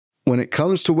When it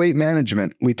comes to weight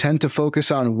management, we tend to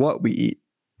focus on what we eat,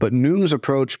 but Noom's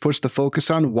approach puts the focus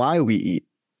on why we eat.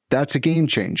 That's a game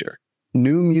changer.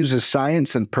 Noom uses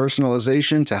science and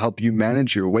personalization to help you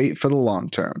manage your weight for the long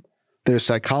term. Their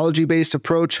psychology-based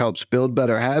approach helps build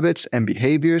better habits and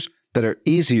behaviors that are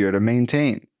easier to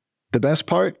maintain. The best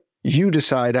part? You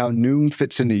decide how Noom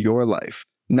fits into your life,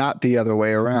 not the other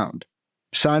way around.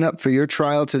 Sign up for your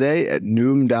trial today at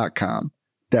Noom.com.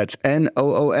 That's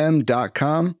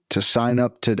Noom.com to sign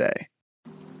up today.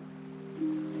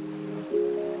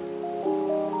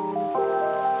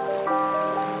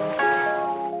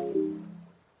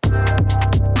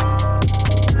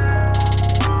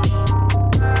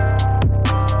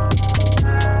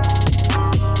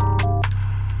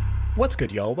 What's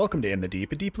good, y'all? Welcome to In the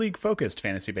Deep, a deep league-focused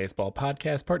fantasy baseball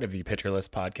podcast, part of the Pitcher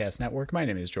List Podcast Network. My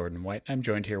name is Jordan White. I'm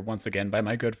joined here once again by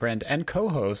my good friend and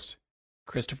co-host,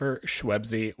 Christopher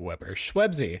Schwebzy Weber.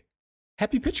 Schwebzy,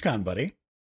 happy PitchCon, buddy.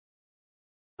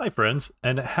 Hi, friends,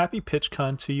 and happy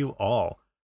PitchCon to you all.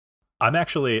 I'm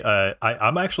actually,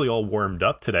 I'm actually all warmed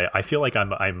up today. I feel like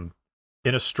I'm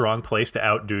in a strong place to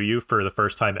outdo you for the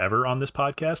first time ever on this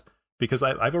podcast because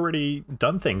I've already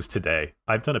done things today.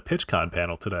 I've done a PitchCon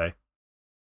panel today.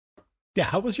 Yeah,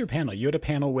 how was your panel? You had a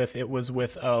panel with,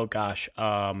 oh gosh,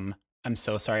 I'm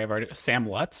so sorry, Sam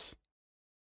Lutz.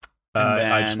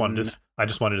 I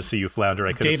just wanted to see you flounder.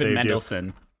 I could have saved David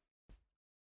Mendelson.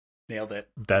 Nailed it.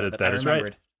 That is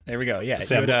right. There we go. Yeah,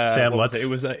 Sam Lutz.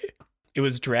 It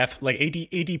was draft like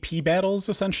ADP battles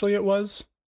essentially. It was.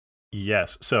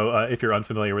 Yes. So if you're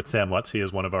unfamiliar with Sam Lutz, he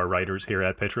is one of our writers here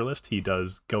at Pitcher List. He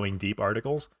does Going Deep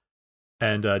articles,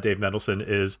 and Dave Mendelson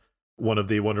is one of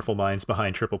the wonderful minds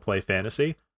behind Triple Play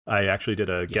Fantasy. I actually did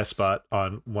a guest spot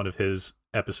on one of his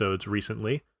episodes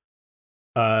recently.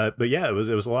 But yeah, it was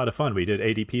a lot of fun. We did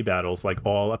ADP battles, like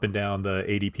all up and down the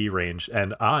ADP range.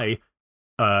 And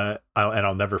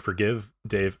I'll never forgive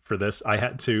Dave for this. I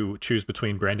had to choose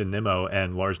between Brandon Nimmo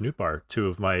and Lars Nootbaar, two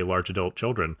of my large adult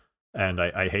children. And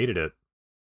I hated it.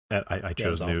 And I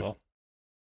chose Newt. Awful.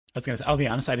 I was going to say, I'll be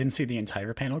honest, I didn't see the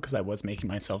entire panel because I was making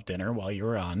myself dinner while you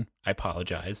were on. I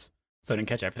apologize. So I didn't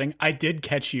catch everything. I did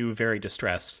catch you very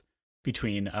distressed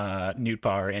between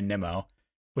Nootbaar and Nimmo,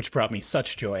 which brought me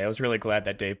such joy. I was really glad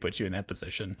that Dave put you in that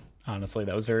position. Honestly,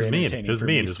 that was very entertaining. It was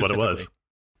mean, is what it was.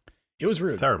 It was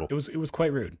rude. It's terrible. It was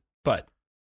quite rude, but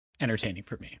entertaining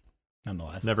for me,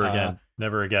 nonetheless. Never again.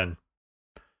 Never again.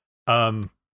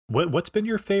 What's been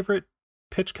your favorite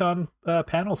PitchCon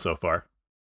panel so far?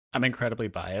 I'm incredibly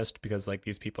biased because like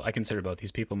these people, I consider both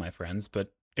these people my friends,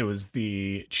 but it was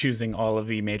the choosing all of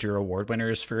the major award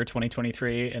winners for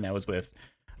 2023, and that was with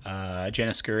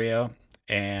Janice Scurio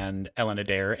and Ellen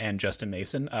Adair and Justin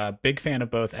Mason. Big fan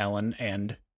of both Ellen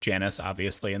and Janice,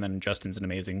 obviously, and then Justin's an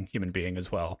amazing human being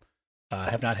as well.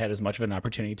 Have not had as much of an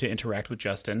opportunity to interact with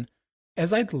Justin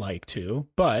as I'd like to,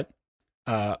 but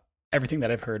everything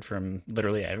that I've heard from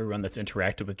literally everyone that's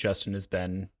interacted with Justin has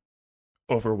been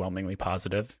overwhelmingly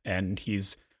positive, and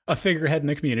he's a figurehead in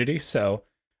the community, so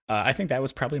I think that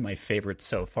was probably my favorite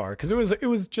so far, because it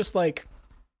was just like,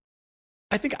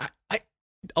 I think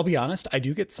I'll be honest, I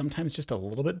do get sometimes just a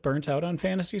little bit burnt out on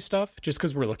fantasy stuff, just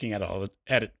because we're looking at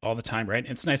it all the time, right?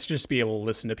 It's nice to just be able to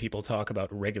listen to people talk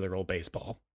about regular old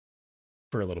baseball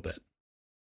for a little bit.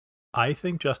 I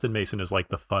think Justin Mason is like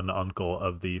the fun uncle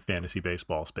of the fantasy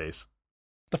baseball space.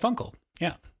 The Funkle,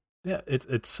 yeah. Yeah,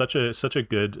 it's such a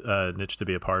good niche to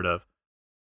be a part of.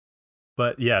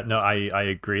 But yeah, no, I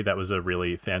agree. That was a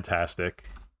really fantastic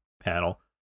panel.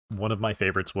 One of my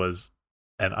favorites was,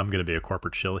 and I'm going to be a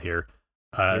corporate shill here.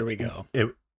 Here we go.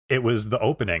 It was the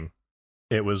opening.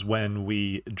 It was when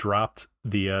we dropped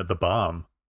the bomb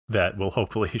that will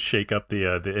hopefully shake up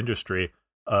the industry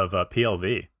of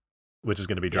PLV, which is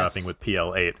going to be dropping with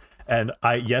PL8. And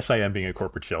I am being a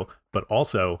corporate shill, but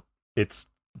also it's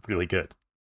really good.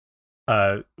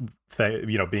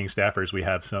 Being staffers, we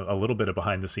have a little bit of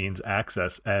behind the scenes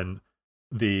access, and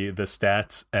the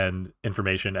stats and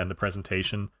information and the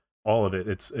presentation, all of it.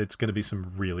 It's going to be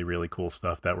some really, really cool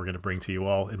stuff that we're going to bring to you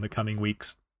all in the coming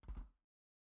weeks.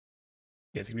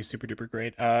 Yeah, it's going to be super duper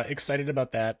great. Excited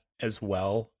about that as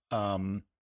well.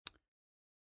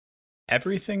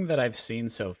 Everything that I've seen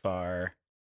so far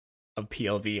of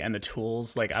PLV and the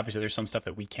tools, like obviously there's some stuff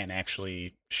that we can't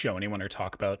actually show anyone or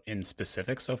talk about in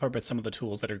specific so far, but some of the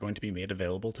tools that are going to be made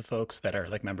available to folks that are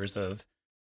like members of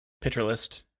Pitcher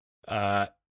List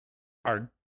are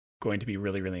going to be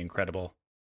really, really incredible.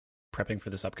 Prepping for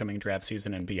this upcoming draft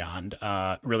season and beyond.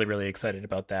 Really, really excited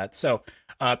about that. So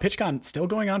PitchCon still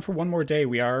going on for one more day.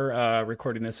 We are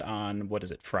recording this on,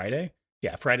 Friday?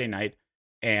 Yeah, Friday night.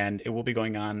 And it will be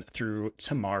going on through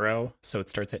tomorrow. So it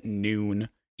starts at noon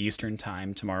Eastern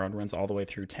time tomorrow and runs all the way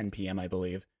through 10 p.m., I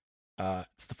believe.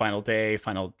 It's the final day,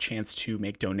 final chance to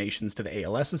make donations to the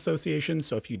ALS Association.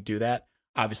 So if you do that,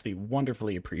 obviously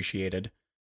wonderfully appreciated.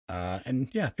 And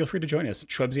yeah, feel free to join us.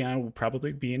 Schwebzy and I will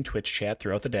probably be in Twitch chat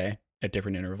throughout the day at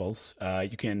different intervals.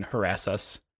 You can harass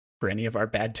us for any of our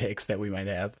bad takes that we might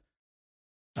have.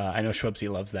 I know Schwebzy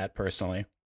loves that personally.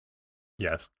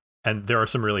 Yes. And there are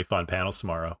some really fun panels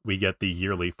tomorrow. We get the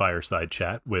yearly fireside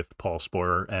chat with Paul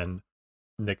Sporer and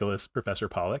Nicholas Professor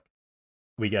Pollock.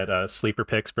 We get sleeper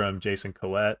picks from Jason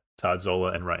Collette, Todd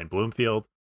Zola, and Ryan Bloomfield,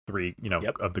 three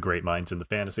of the great minds in the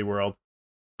fantasy world.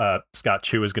 Scott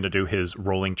Chu is going to do his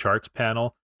rolling charts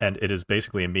panel, and it is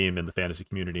basically a meme in the fantasy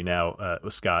community now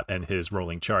with Scott and his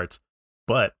rolling charts.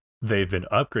 But they've been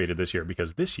upgraded this year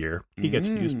because this year he gets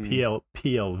to use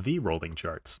PLV rolling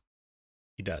charts.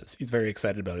 He does. He's very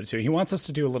excited about it too. He wants us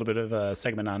to do a little bit of a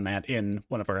segment on that in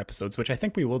one of our episodes, which I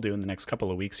think we will do in the next couple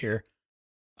of weeks here.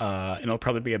 And it'll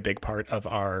probably be a big part of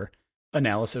our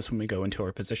analysis when we go into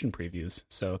our position previews.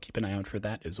 So keep an eye out for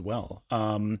that as well.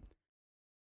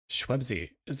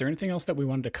 Schwebzy, is there anything else that we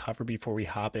wanted to cover before we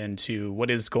hop into what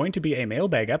is going to be a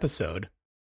mailbag episode?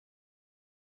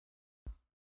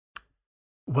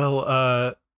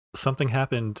 Well, something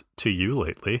happened to you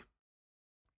lately.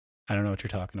 I don't know what you're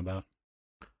talking about.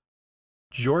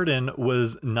 Jordan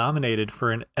was nominated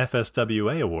for an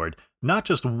FSWA award. Not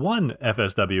just one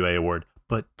FSWA award,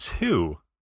 but two,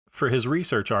 for his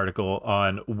research article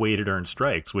on weighted earned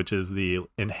strikes, which is the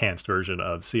enhanced version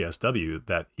of CSW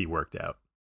that he worked out.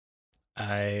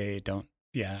 I don't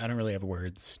really have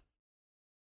words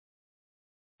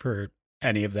for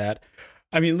any of that.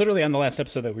 I mean, literally on the last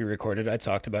episode that we recorded, I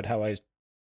talked about how I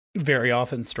very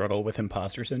often struggle with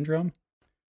imposter syndrome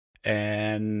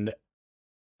and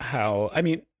how, I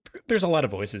mean, there's a lot of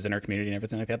voices in our community and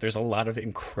everything like that. There's a lot of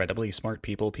incredibly smart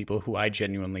people who I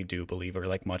genuinely do believe are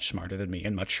like much smarter than me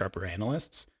and much sharper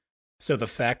analysts. So the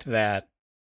fact that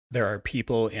there are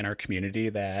people in our community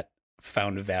that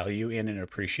found value in and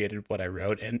appreciated what I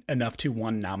wrote and enough to,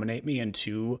 one, nominate me, and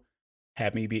two,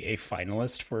 have me be a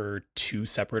finalist for two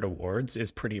separate awards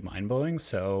is pretty mind-blowing.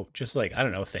 So just like, I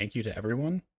don't know, thank you to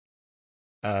everyone.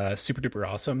 Super duper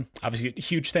awesome. Obviously,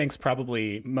 huge thanks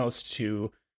probably most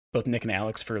to both Nick and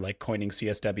Alex for like coining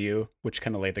CSW, which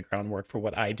kind of laid the groundwork for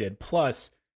what I did.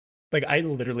 Plus, like, I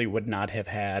literally would not have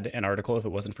had an article if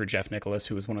it wasn't for Jeff Nicholas,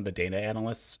 who was one of the data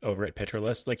analysts over at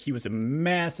PitcherList. Like, he was a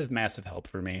massive, massive help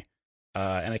for me.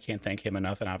 And I can't thank him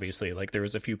enough. And obviously, like, there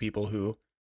was a few people who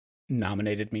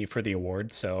nominated me for the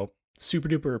award. So super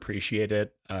duper appreciate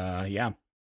it. Yeah,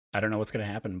 I don't know what's going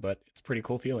to happen, but it's a pretty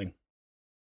cool feeling.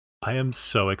 I am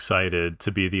so excited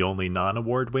to be the only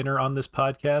non-award winner on this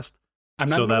podcast. I'm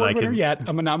not an award winner yet.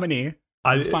 I'm a nominee.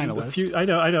 I'm a finalist. I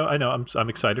know. I'm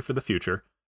excited for the future,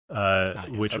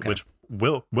 which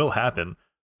will happen.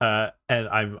 And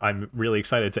I'm really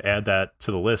excited to add that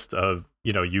to the list of,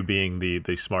 you being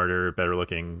the smarter, better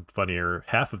looking, funnier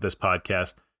half of this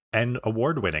podcast and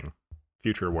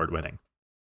future award winning.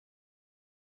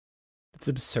 It's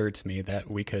absurd to me that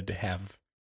we could have,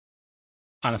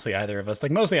 honestly, either of us.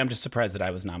 Like, mostly I'm just surprised that I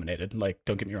was nominated. Like,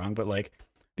 don't get me wrong, but like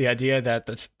the idea that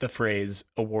the phrase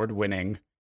award winning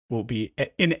will be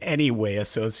in any way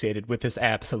associated with this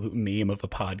absolute meme of a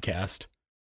podcast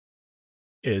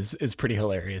is pretty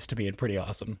hilarious to me and pretty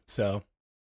awesome. So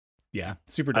yeah,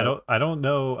 super dope. I don't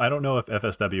know if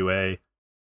FSWA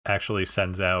actually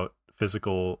sends out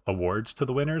physical awards to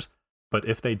the winners, but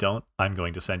if they don't, I'm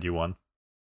going to send you one.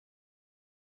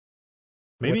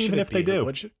 Maybe even if they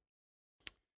do.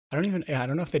 I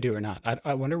don't know if they do or not.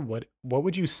 I wonder what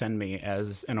would you send me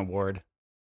as an award,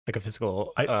 like a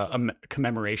physical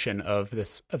commemoration of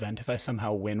this event if I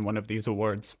somehow win one of these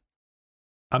awards?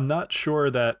 I'm not sure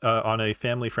that on a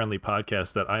family-friendly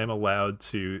podcast that I am allowed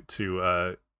to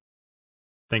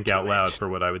think out loud for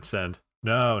what I would send.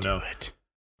 No.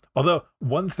 Although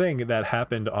one thing that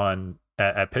happened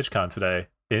at PitchCon today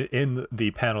in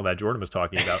the panel that Jordan was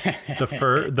talking about,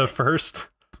 the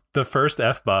first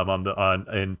F-bomb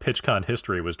in PitchCon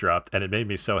history was dropped, and it made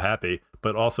me so happy,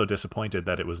 but also disappointed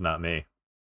that it was not me.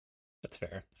 That's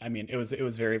fair. I mean, it was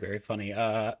very, very funny.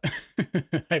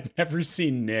 I've never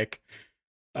seen Nick.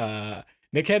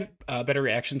 Nick had a better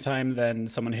reaction time than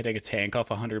someone hitting a tank off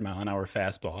a 100-mile-an-hour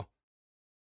fastball.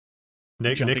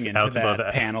 Nick's into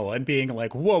that panel and being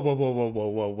like,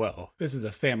 whoa. This is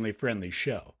a family-friendly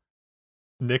show.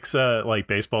 Nick's like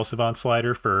baseball savant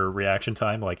slider for reaction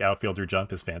time, like outfielder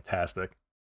jump, is fantastic.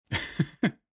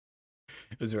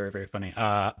 It was very, very funny.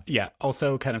 Yeah,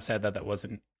 also kind of sad that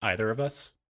wasn't either of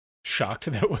us.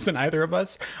 Shocked that it wasn't either of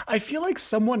us. I feel like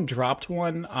someone dropped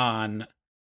one on...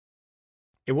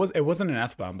 it wasn't an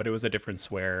F-bomb, but it was a different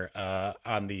swear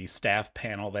on the staff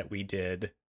panel that we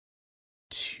did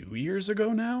 2 years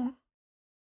ago now.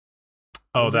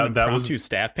 Oh, An that impromptu was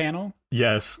staff panel.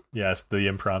 yes, the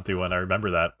impromptu one. I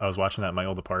remember that. I was watching that in my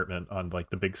old apartment on like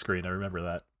the big screen. I remember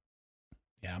that.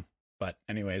 Yeah, but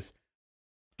anyways,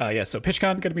 yeah. So PitchCon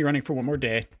going to be running for one more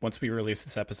day. Once we release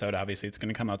this episode, obviously it's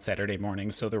going to come out Saturday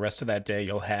morning. So the rest of that day,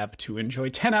 you'll have to enjoy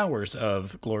 10 hours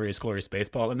of glorious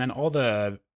baseball, and then all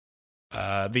the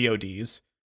VODs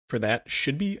for that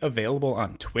should be available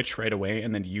on Twitch right away,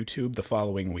 and then YouTube the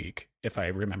following week, if I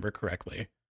remember correctly.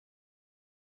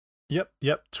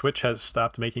 Yep. Twitch has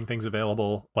stopped making things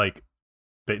available like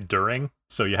during,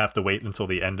 so you have to wait until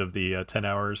the end of the 10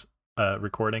 hours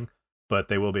recording, but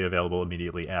they will be available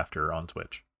immediately after on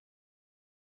Twitch.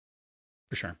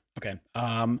 For sure. Okay.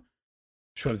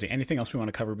 Schwebzy, anything else we want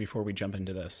to cover before we jump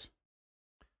into this?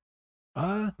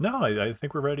 No, I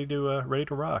think we're ready to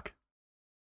rock.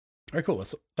 All right, cool.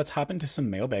 Let's hop into some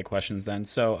mailbag questions then.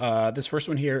 So this first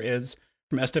one here is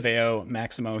from Esteveo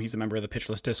Maximo. He's a member of the Pitch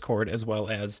List Discord, as well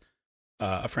as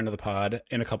a friend of the pod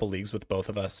in a couple leagues with both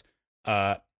of us.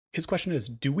 His question is,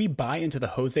 do we buy into the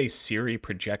Jose Siri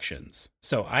projections?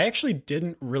 So I actually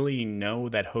didn't really know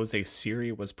that Jose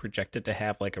Siri was projected to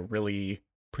have like a really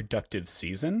productive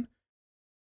season.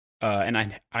 And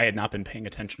I had not been paying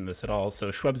attention to this at all.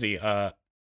 So Schwebzy,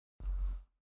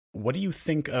 what do you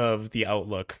think of the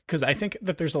outlook? Because I think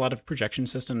that there's a lot of projection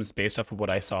systems based off of what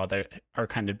I saw that are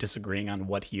kind of disagreeing on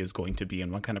what he is going to be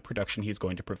and what kind of production he's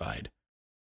going to provide.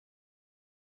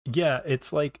 Yeah,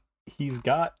 it's like he's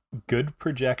got good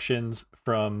projections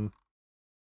from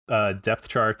depth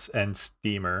charts and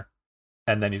Steamer,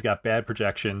 and then he's got bad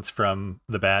projections from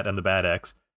the Bat and the Bat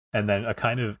X, and then a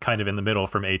kind of in the middle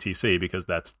from ATC, because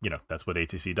that's what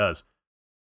ATC does.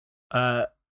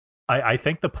 I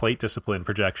think the plate discipline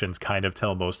projections kind of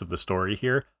tell most of the story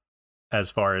here as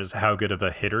far as how good of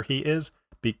a hitter he is.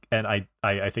 And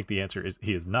I think the answer is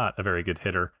he is not a very good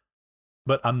hitter,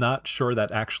 but I'm not sure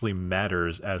that actually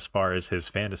matters as far as his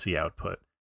fantasy output.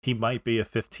 He might be a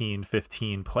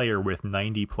 15-15 player with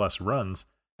 90 plus runs,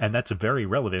 and that's very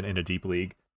relevant in a deep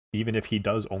league, even if he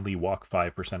does only walk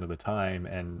 5% of the time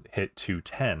and hit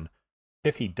 210.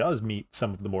 If he does meet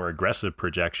some of the more aggressive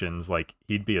projections, like,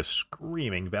 he'd be a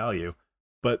screaming value.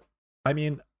 But I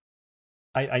mean,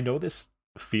 I know this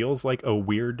feels like a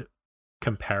weird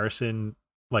comparison,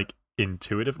 like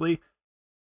intuitively,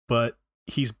 but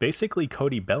he's basically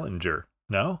Cody Bellinger,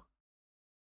 no?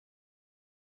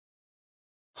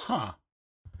 Huh.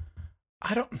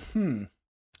 I don't.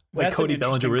 Like That's Cody an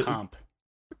Bellinger interesting with comp.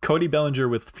 Cody Bellinger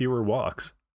with fewer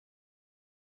walks.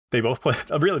 They both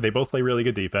play really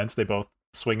good defense. They both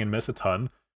swing and miss a ton.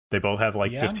 They both have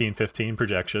like 15-15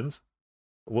 projections.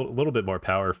 A little bit more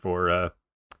power for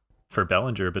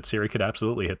Bellinger, but Siri could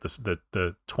absolutely hit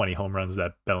the 20 home runs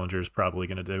that Bellinger's probably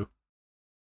going to do.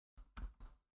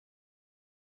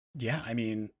 Yeah, I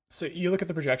mean, so you look at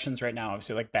the projections right now.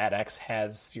 Obviously, like Bat X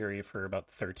has Siri for about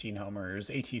 13 homers,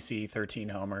 ATC 13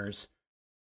 homers.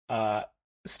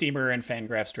 Steamer and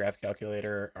Fangraphs Draft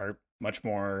Calculator are much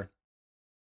more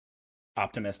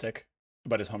optimistic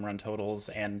about his home run totals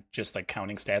and just like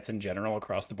counting stats in general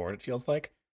across the board. It feels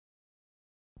like.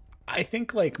 I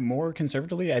think like more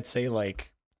conservatively, I'd say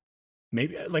like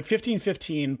maybe like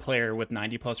 15-15 player with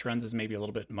 90 plus runs is maybe a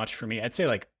little bit much for me. I'd say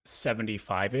like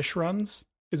 75-ish runs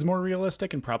is more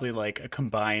realistic, and probably like a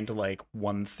combined like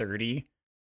 130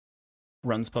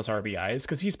 runs plus RBIs,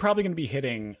 because he's probably going to be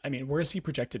hitting. I mean, where is he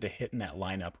projected to hit in that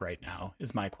lineup right now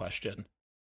is my question.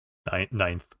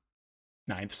 Ninth.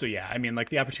 So yeah, I mean, like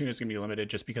the opportunity is going to be limited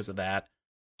just because of that.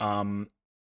 I'm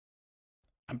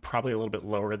probably a little bit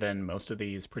lower than most of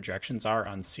these projections are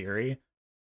on Siri.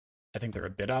 I think they're a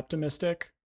bit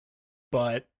optimistic,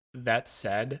 but that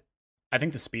said, I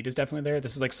think the speed is definitely there.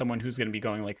 This is like someone who's going to be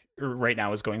going like, or right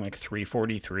now is going like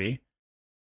 343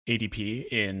 ADP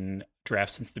in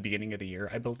drafts since the beginning of the year,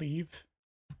 I believe.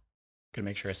 Gonna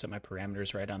make sure I set my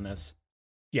parameters right on this.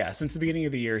 Yeah, since the beginning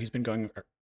of the year, he's been going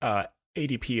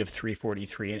ADP of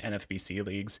 343 in NFBC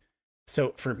leagues.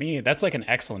 So for me, that's like an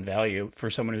excellent value for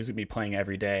someone who's going to be playing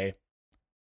every day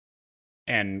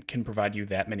and can provide you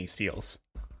that many steals.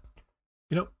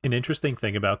 You know, an interesting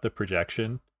thing about the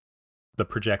projections,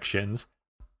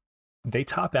 they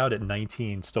top out at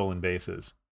 19 stolen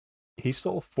bases. He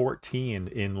stole 14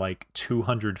 in like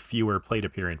 200 fewer plate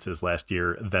appearances last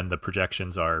year than the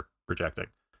projections are projecting.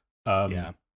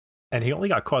 Yeah. And he only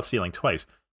got caught stealing twice.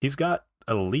 He's got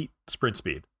elite sprint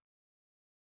speed.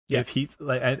 Yeah. If he's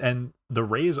like, and the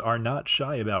Rays are not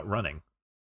shy about running.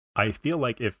 I feel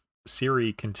like if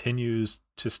Siri continues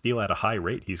to steal at a high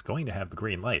rate, he's going to have the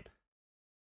green light.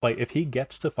 Like, if he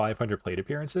gets to 500 plate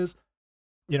appearances,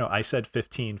 I said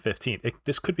 15-15.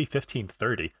 This could be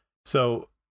 15-30. So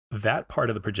that part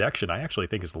of the projection I actually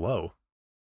think is low.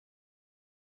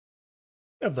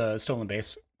 Of the stolen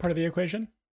base part of the equation?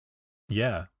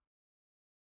 Yeah.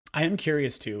 I am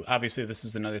curious too. Obviously, this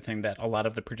is another thing that a lot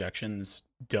of the projections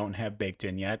don't have baked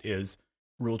in yet is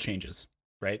rule changes,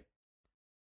 right?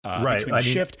 Right. Between the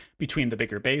shift, between the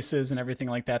bigger bases and everything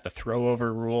like that, the throw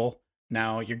over rule.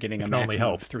 Now you're getting a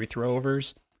maximum of 3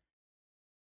 throwovers.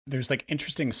 There's like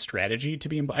interesting strategy to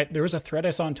be. There was a thread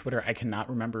I saw on Twitter. I cannot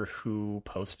remember who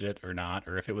posted it or not,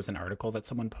 or if it was an article that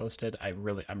someone posted. I'm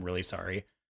really sorry.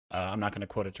 I'm not going to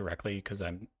quote it directly because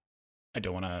I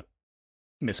don't want to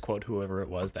misquote whoever it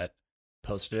was that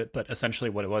posted it. But essentially,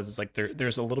 what it was is like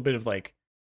there's a little bit of like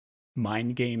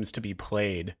mind games to be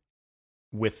played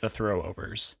with the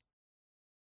throwovers.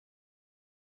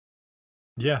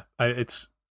 Yeah, I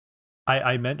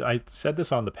said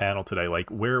this on the panel today.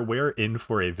 Like, we're in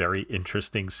for a very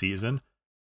interesting season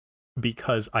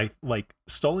because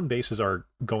stolen bases are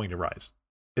going to rise.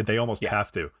 They almost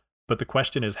have to. But the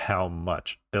question is how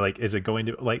much? Like, is it going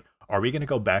to are we going to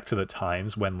go back to the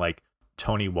times when like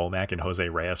Tony Womack and Jose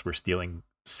Reyes were stealing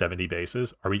 70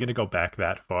 bases? Are we going to go back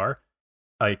that far?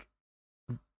 Like,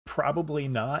 probably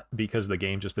not, because the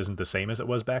game just isn't the same as it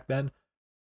was back then.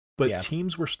 But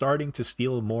teams were starting to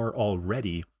steal more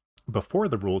already before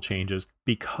the rule changes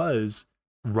because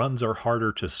runs are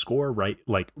harder to score right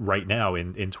now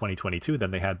in 2022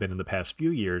 than they had been in the past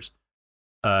few years,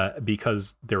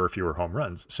 because there are fewer home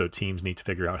runs. So teams need to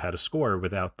figure out how to score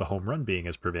without the home run being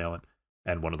as prevalent.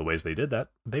 And one of the ways they did that,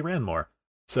 they ran more.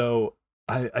 So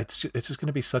it's just going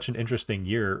to be such an interesting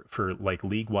year for like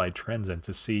league-wide trends, and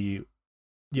to see,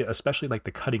 especially like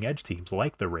the cutting edge teams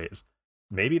like the Rays.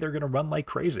 Maybe they're going to run like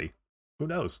crazy. Who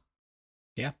knows?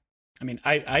 Yeah. I mean,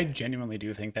 I genuinely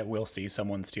do think that we'll see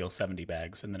someone steal 70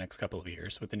 bags in the next couple of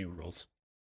years with the new rules.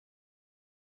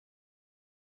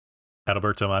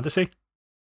 Adalberto Mondesi?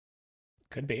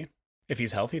 Could be. If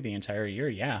he's healthy the entire year,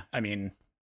 yeah. I mean,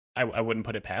 I wouldn't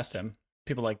put it past him.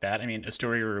 People like that. I mean,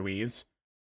 Astoria Ruiz,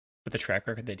 with the track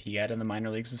record that he had in the minor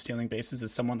leagues of stealing bases,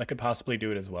 is someone that could possibly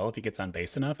do it as well if he gets on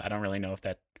base enough. I don't really know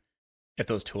if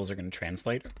those tools are going to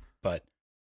translate, but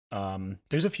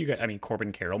there's a few guys. I mean,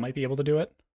 Corbin Carroll might be able to do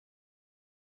it.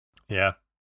 Yeah.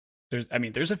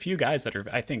 There's a few guys that are,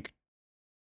 I think,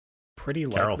 pretty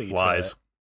Carroll likely flies.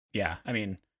 Yeah. I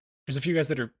mean, there's a few guys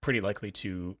that are pretty likely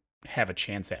to have a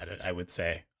chance at it, I would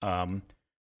say.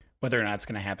 Whether or not it's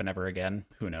going to happen ever again,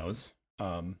 who knows?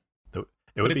 But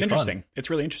it's interesting. Fun. It's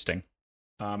really interesting.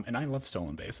 And I love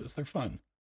stolen bases. They're fun.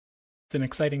 It's an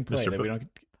exciting play that we don't.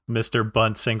 Mr.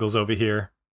 Bunt singles over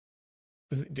here.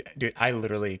 Dude, I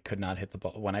literally could not hit the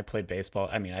ball when I played baseball.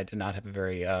 I mean, I did not have a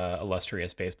very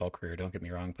illustrious baseball career, don't get me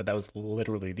wrong, but that was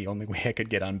literally the only way I could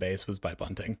get on base was by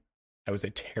bunting. I was a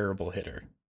terrible hitter.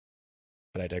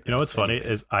 But I digress. You know what's funny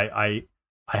is I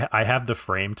have the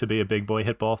frame to be a big boy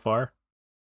hit ball far,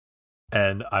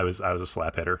 and I was a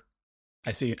slap hitter.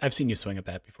 I've seen you swing a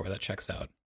bat before. That checks out.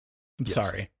 I'm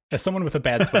sorry. As someone with a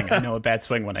bad swing, I know a bad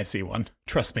swing when I see one.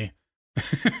 Trust me.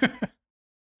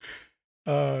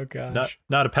 Oh gosh.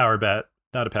 Not a power bat.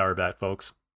 Not a power bat,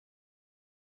 folks.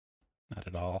 Not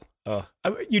at all.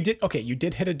 You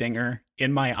did hit a dinger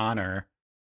in my honor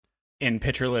in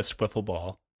pitcherless wiffle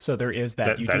ball. So there is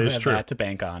that. You do have true. That to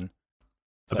bank on.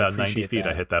 So about 90 feet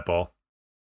I hit that ball.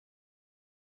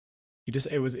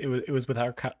 It was with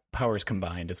our powers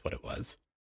combined is what it was.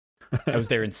 I was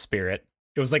there in spirit.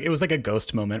 It was like a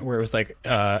ghost moment where it was like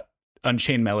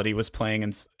Unchained Melody was playing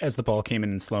and as the ball came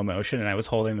in slow motion, and I was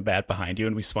holding the bat behind you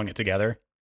and we swung it together.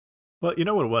 Well, you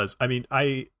know what it was? I mean,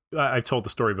 I've told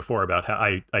the story before about how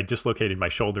I dislocated my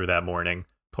shoulder that morning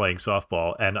playing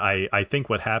softball, and I think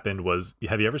what happened was,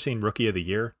 have you ever seen Rookie of the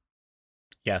Year?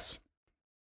 Yes.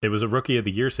 It was a Rookie of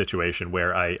the Year situation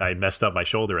where I messed up my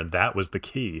shoulder, and that was the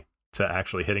key to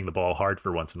actually hitting the ball hard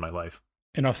for once in my life.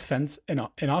 An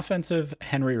offensive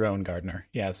Henry Rowan Gardner.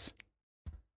 Yes.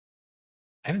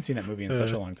 I haven't seen that movie in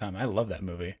such a long time. I love that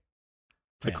movie.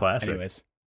 It's a classic. Anyways.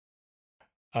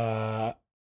 I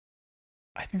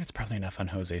think that's probably enough on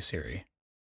Jose Siri.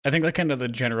 I think like kind of the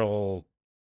general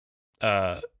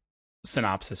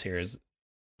synopsis here is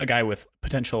a guy with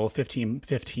potential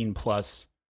 15 plus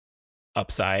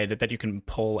upside that you can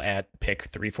pull at pick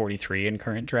 343 in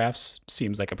current drafts.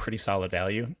 Seems like a pretty solid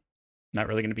value. Not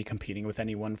really going to be competing with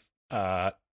anyone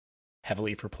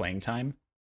heavily for playing time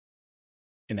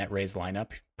in that Rays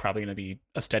lineup. Probably going to be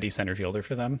a steady center fielder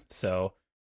for them. So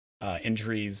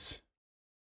injuries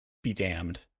be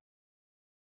damned.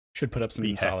 Should put up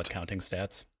some solid counting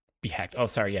stats. Be hacked. Oh,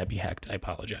 sorry. Yeah, be hacked. I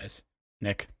apologize.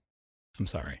 Nick? I'm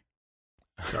sorry.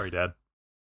 Sorry, Dad.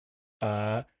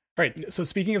 All right. So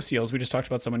speaking of steals, we just talked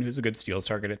about someone who's a good steals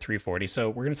target at 340. So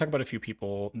we're going to talk about a few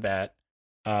people that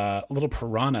little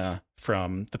piranha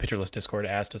from the Pitcher List Discord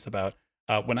asked us about.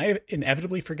 When I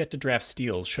inevitably forget to draft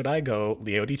steals, should I go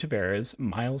Leody Taveras,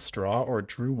 Miles Straw, or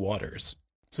Drew Waters?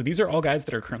 So these are all guys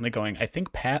that are currently going, I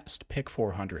think, past pick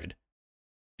 400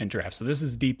 in drafts. So this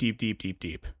is deep, deep, deep, deep,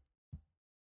 deep.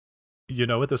 You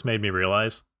know what this made me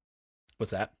realize?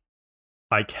 What's that?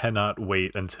 I cannot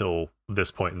wait until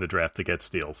this point in the draft to get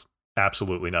steals.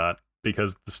 Absolutely not,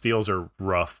 because the steals are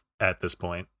rough at this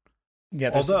point. Yeah,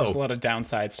 there's a lot of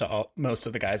downsides to most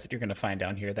of the guys that you're going to find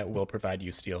down here that will provide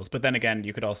you steals. But then again,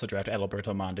 you could also draft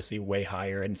Adalberto Mondesi way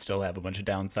higher and still have a bunch of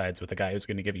downsides with a guy who's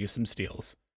going to give you some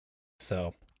steals.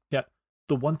 So yeah,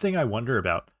 the one thing I wonder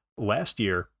about last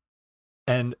year,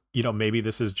 and maybe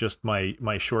this is just my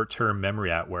short-term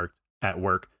memory at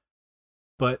work,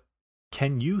 but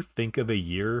can you think of a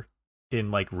year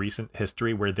in like recent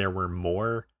history where there were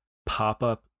more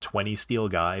pop-up 20 steal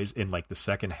guys in like the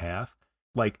second half?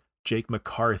 Like Jake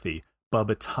McCarthy,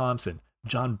 Bubba Thompson,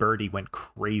 John Birdie went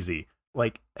crazy.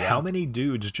 Like, how many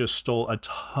dudes just stole a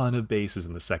ton of bases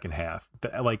in the second half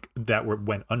that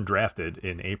went undrafted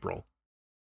in April?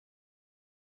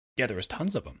 Yeah, there was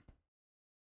tons of them,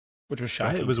 which was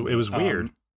shocking. Right? It was weird.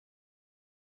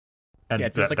 And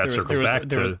that circles back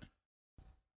to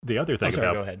the other thing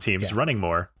about teams running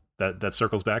more. That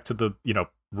circles back to the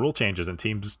rule changes and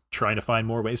teams trying to find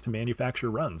more ways to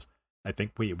manufacture runs. I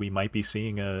think we might be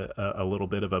seeing a little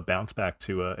bit of a bounce back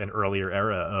to an earlier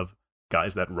era of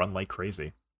guys that run like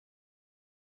crazy.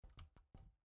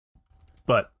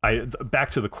 But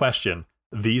back to the question,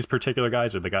 these particular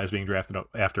guys are the guys being drafted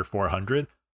after 400.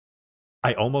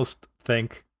 I almost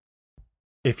think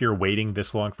if you're waiting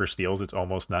this long for steals, it's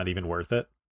almost not even worth it.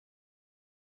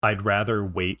 I'd rather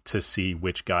wait to see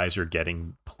which guys are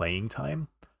getting playing time.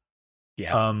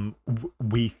 Yeah.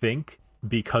 We think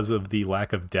because of the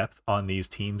lack of depth on these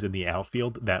teams in the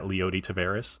outfield that Leody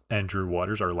Taveras and Drew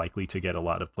Waters are likely to get a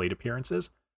lot of plate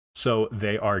appearances. So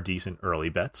they are decent early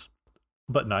bets,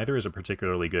 but neither is a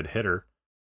particularly good hitter.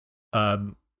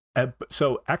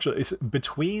 So actually,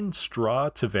 between Straw,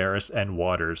 Taveras, and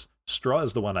Waters, Straw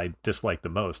is the one I dislike the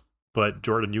most. But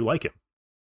Jordan, you like him.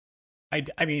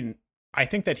 I mean, I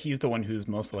think that he's the one who's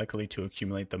most likely to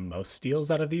accumulate the most steals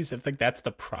out of these. If that's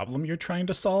the problem you're trying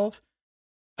to solve,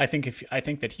 I think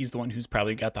that he's the one who's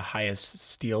probably got the highest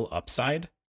steal upside.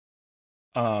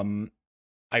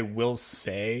 I will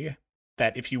say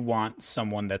that if you want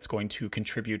someone that's going to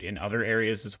contribute in other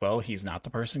areas as well, he's not the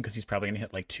person, because he's probably going to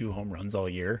hit like 2 home runs all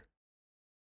year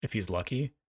if he's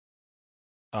lucky.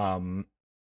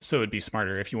 So it'd be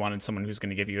smarter if you wanted someone who's going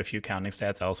to give you a few counting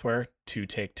stats elsewhere to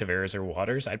take Taveras or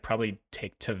Waters. I'd probably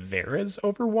take Taveras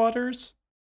over Waters.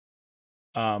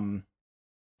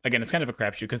 Again, it's kind of a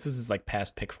crapshoot because this is like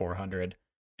past pick 400.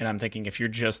 And I'm thinking if you're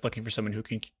just looking for someone who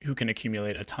can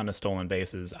accumulate a ton of stolen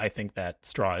bases, I think that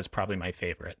Straw is probably my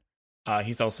favorite.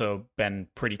 He's also been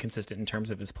pretty consistent in terms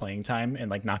of his playing time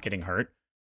and like not getting hurt.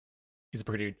 He's a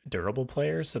pretty durable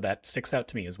player, so that sticks out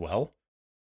to me as well.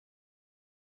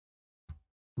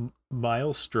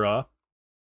 Miles Straw,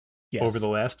 yes, over the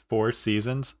last 4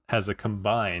 seasons has a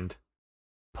combined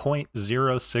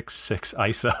 .066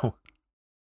 ISO.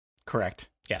 Correct.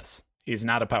 Yes. He's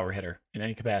not a power hitter in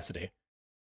any capacity.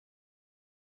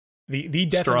 The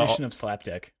definition of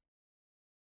slapdick.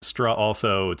 Straw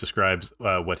also describes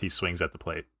what he swings at the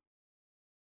plate.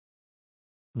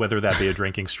 Whether that be a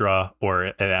drinking straw or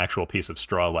an actual piece of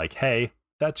straw, like, hey,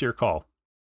 that's your call.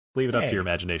 Leave it up to your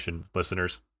imagination,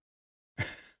 listeners.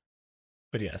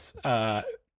 But yes,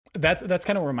 that's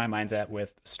kind of where my mind's at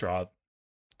with Straw,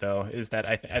 though, is that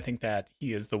I think that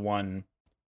he is the one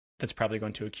that's probably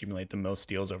going to accumulate the most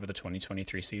steals over the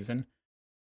 2023 season.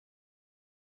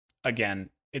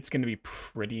 Again, it's going to be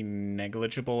pretty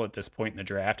negligible at this point in the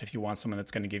draft if you want someone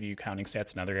that's going to give you counting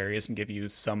stats in other areas and give you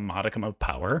some modicum of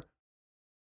power.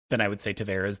 Then I would say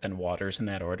Taveras, then Waters in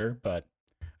that order. But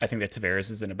I think that Taveras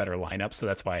is in a better lineup, so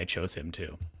that's why I chose him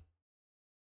too.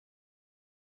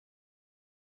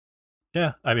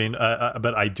 Yeah, I mean,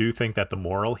 but I do think that the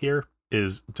moral here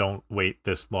is don't wait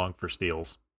this long for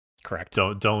steals. Correct.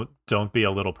 Don't be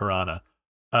a little piranha.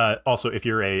 Also, if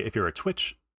you're a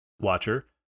Twitch watcher,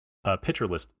 Pitcher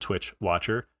List Twitch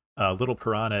watcher, Little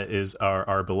Piranha is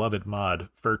our beloved mod,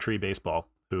 Fur Tree Baseball,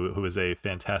 who is a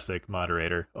fantastic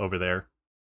moderator over there.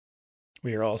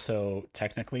 We are also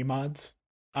technically mods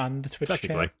on the Twitch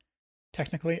chat.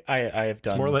 Technically, I have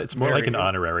done. It's more like an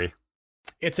honorary.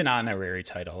 It's an honorary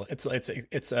title. It's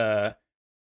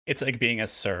like being a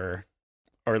sir,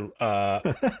 or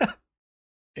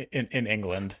in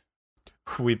England.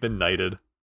 We've been knighted.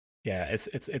 Yeah,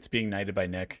 it's being knighted by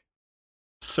Nick.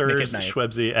 Sirs, Knight.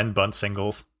 Schwebzy, and Bunt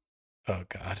Singles. Oh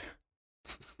God.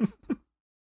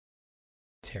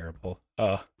 Terrible.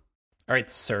 All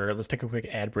right, sir. Let's take a quick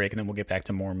ad break, and then we'll get back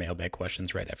to more mailbag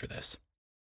questions right after this.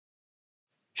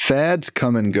 Fads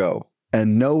come and go,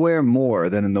 and nowhere more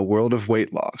than in the world of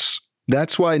weight loss.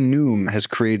 That's why Noom has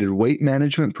created weight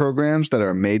management programs that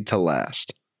are made to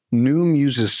last. Noom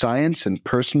uses science and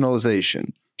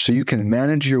personalization so you can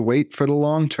manage your weight for the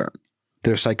long term.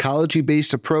 Their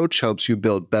psychology-based approach helps you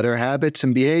build better habits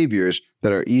and behaviors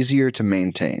that are easier to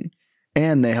maintain.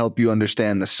 And they help you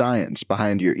understand the science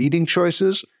behind your eating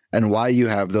choices and why you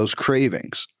have those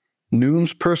cravings.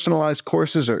 Noom's personalized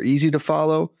courses are easy to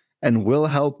follow and will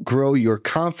help grow your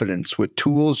confidence with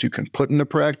tools you can put into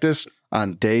practice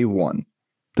on day one.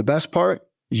 The best part?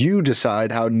 You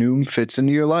decide how Noom fits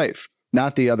into your life,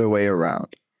 not the other way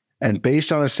around. And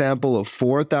based on a sample of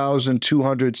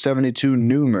 4,272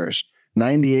 Noomers,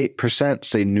 98%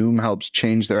 say Noom helps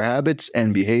change their habits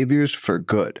and behaviors for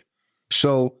good.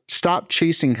 So stop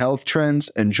chasing health trends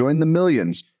and join the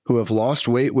millions who have lost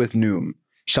weight with Noom.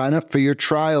 Sign up for your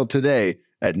trial today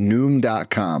at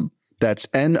Noom.com. That's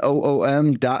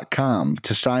Noom.com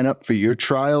to sign up for your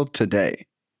trial today.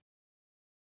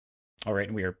 All right,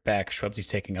 and we are back. Schwebzy's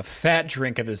taking a fat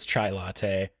drink of his chai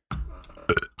latte.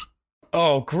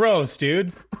 Oh, gross,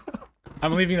 dude.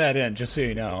 I'm leaving that in, just so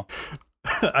you know.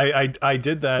 I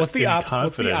did that. What's the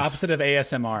opposite of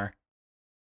ASMR?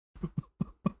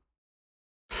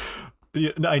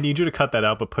 I need you to cut that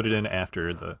out, but put it in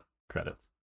after the credits.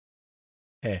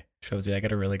 Hey, Schwebzy, I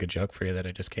got a really good joke for you that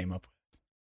I just came up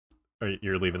with.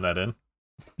 You're leaving that in?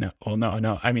 No, well,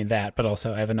 no. I mean that, but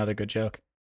also I have another good joke.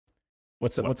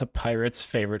 What's a pirate's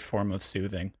favorite form of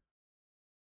soothing?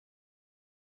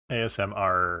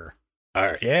 ASMR.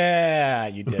 Yeah,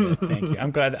 you did it. Thank you.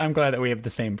 I'm glad that we have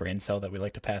the same brain cell that we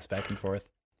like to pass back and forth.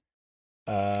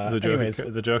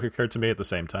 The joke occurred to me at the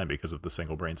same time because of the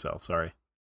single brain cell. Sorry.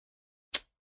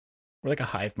 We're like a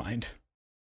hive mind.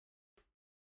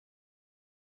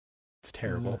 It's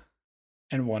terrible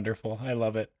and wonderful. I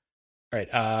love it. All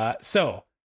right. So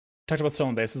talked about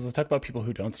stolen bases. Let's talk about people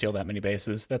who don't steal that many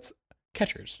bases. That's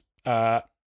catchers.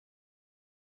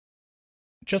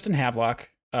 Justin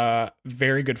Havelock,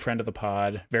 very good friend of the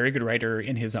pod, very good writer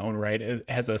in his own right,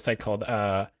 has a site called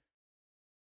The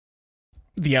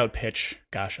Outpitch.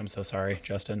 Gosh, I'm so sorry,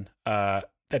 Justin.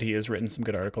 That he has written some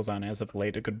good articles on as of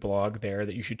late, a good blog there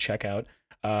that you should check out.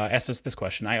 Asked us this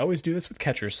question. I always do this with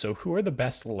catchers, so who are the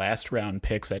best last round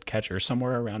picks at catcher,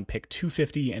 somewhere around pick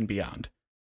 250 and beyond?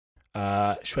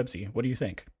 Schwebzy, what do you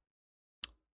think?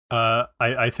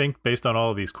 I think based on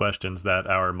all of these questions that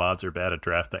our mods are bad at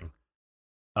drafting.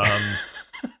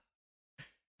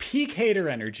 Peak hater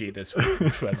energy this week,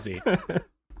 Schwebzy.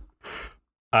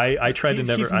 I tried to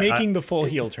never... He's making the full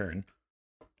heel turn.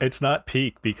 It's not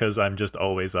peak because I'm just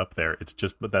always up there. It's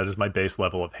just, but that is my base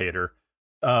level of hater.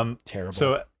 Terrible.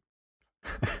 So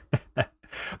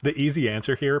the easy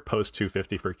answer here, post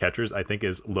 250 for catchers, I think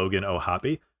is Logan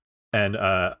O'Hoppe. And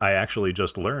I actually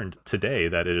just learned today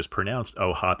that it is pronounced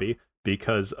O'Hoppe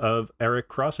because of Eric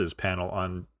Cross's panel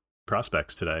on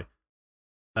prospects today.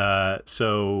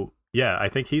 So yeah, I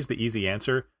think he's the easy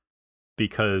answer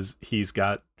because he's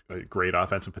got a great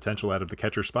offensive potential out of the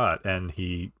catcher spot, and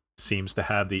he seems to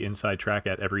have the inside track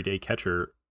at everyday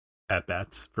catcher at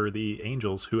bats for the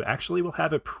Angels, who actually will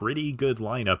have a pretty good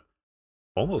lineup,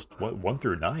 almost 1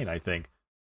 through 9, I think.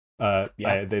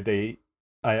 Yeah.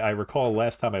 I recall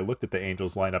last time I looked at the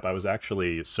Angels lineup, I was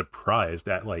actually surprised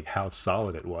at like how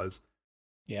solid it was.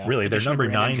 Yeah, really, their number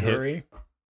 9 hit.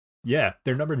 Yeah,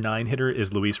 their number 9 hitter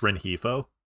is Luis Rengifo,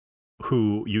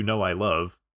 who I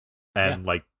love, and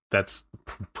like that's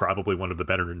probably one of the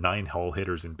better 9-hole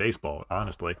hitters in baseball,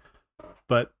 honestly.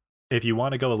 But if you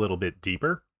want to go a little bit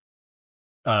deeper,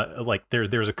 like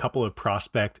there's a couple of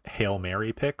prospect Hail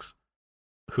Mary picks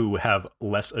who have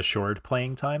less assured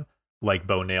playing time, like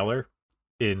Bo Naylor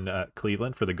in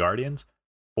Cleveland for the Guardians,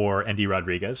 or Endy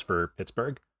Rodriguez for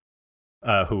Pittsburgh,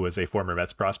 who was a former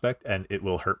Mets prospect, and it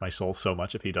will hurt my soul so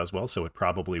much if he does well, so it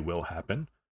probably will happen.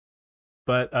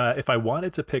 But if I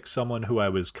wanted to pick someone who I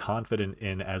was confident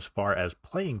in as far as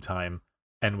playing time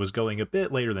and was going a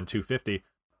bit later than 250,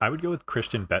 I would go with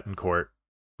Christian Bettencourt,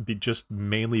 just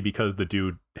mainly because the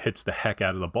dude hits the heck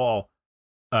out of the ball.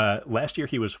 Last year,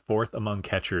 he was 4th among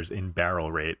catchers in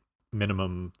barrel rate,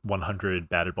 minimum 100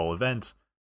 batted ball events.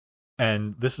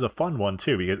 And this is a fun one,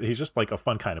 too, because he's just like a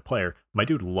fun kind of player. My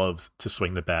dude loves to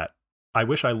swing the bat. I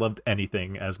wish I loved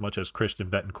anything as much as Christian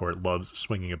Bettencourt loves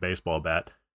swinging a baseball bat.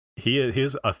 He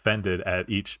is offended at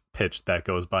each pitch that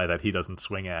goes by that he doesn't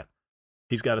swing at.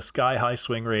 He's got a sky high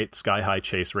swing rate, sky high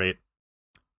chase rate.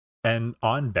 And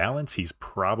on balance, he's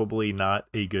probably not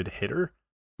a good hitter,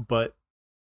 but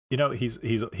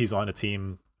he's on a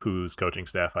team whose coaching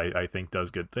staff I think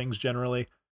does good things generally.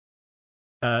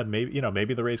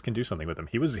 Maybe the Rays can do something with him.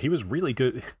 He was really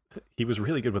good. He was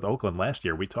really good with Oakland last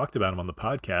year. We talked about him on the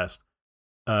podcast.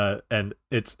 And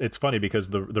it's funny because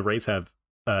the Rays have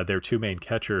their two main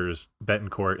catchers,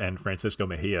 Betancourt and Francisco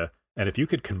Mejia, and if you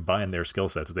could combine their skill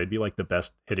sets, they'd be like the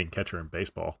best hitting catcher in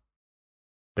baseball.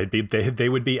 They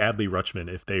would be Adley Rutschman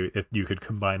if you could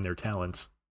combine their talents.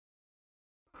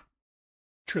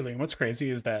 Truly, and what's crazy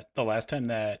is that the last time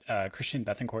that Christian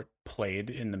Betancourt played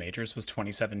in the majors was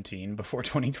 2017, before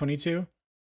 2022,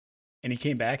 and he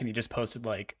came back and he just posted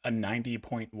like a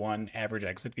 90.1 average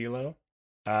exit velo,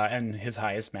 and his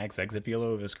highest max exit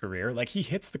velo of his career. Like, he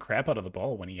hits the crap out of the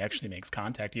ball when he actually makes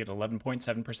contact. He had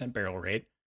 11.7% barrel rate,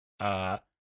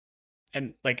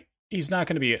 and like, he's not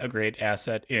going to be a great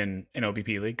asset in an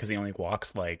OBP league because he only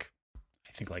walks like,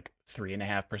 I think like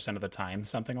 3.5% of the time,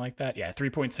 something like that. Yeah,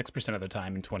 3.6% of the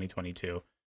time in 2022,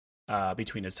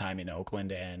 between his time in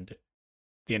Oakland and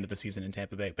the end of the season in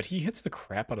Tampa Bay. But he hits the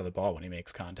crap out of the ball when he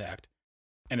makes contact.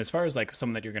 And as far as like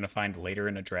someone that you're going to find later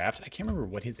in a draft, I can't remember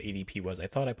what his ADP was. I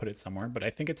thought I put it somewhere, but I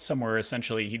think it's somewhere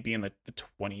essentially he'd be in the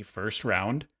 21st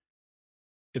round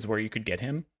is where you could get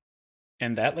him.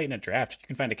 And that late in a draft, you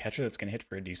can find a catcher that's going to hit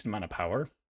for a decent amount of power.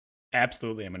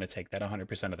 Absolutely, I'm going to take that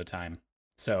 100% of the time.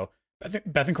 So I think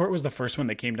Betancourt was the first one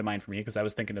that came to mind for me because I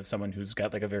was thinking of someone who's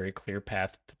got like a very clear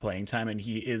path to playing time, and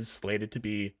he is slated to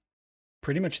be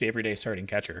pretty much the everyday starting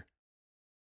catcher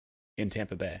in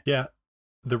Tampa Bay. Yeah,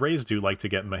 the Rays do like to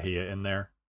get Mejia in there.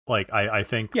 Like I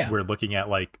think we're looking at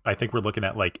like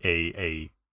a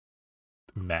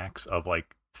max of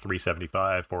like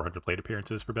 375, 400 plate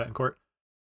appearances for Betancourt.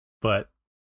 But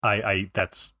I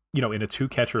that's, in a two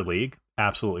catcher league,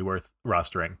 absolutely worth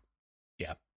rostering.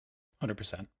 Yeah, 100%.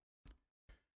 So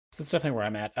that's definitely where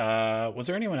I'm at. Was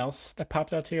there anyone else that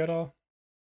popped out to you at all?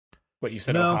 What you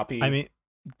said, no, Ohapi, I mean,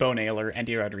 Bo Naylor,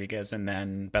 Andy Rodriguez, and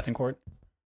then Betancourt?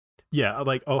 Yeah,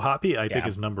 like Ohapi, I think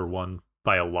is number one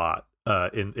by a lot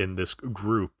in this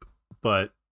group.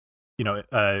 But,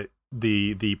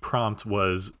 the prompt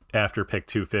was after pick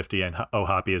 250 and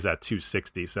Ohapi is at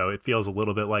 260, so it feels a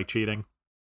little bit like cheating.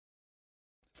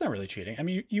 It's not really cheating. I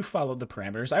mean, you followed the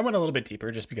parameters. I went a little bit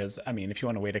deeper just because, I mean, if you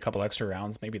want to wait a couple extra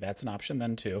rounds, maybe that's an option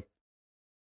then too.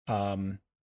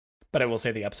 But I will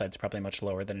say the upside's probably much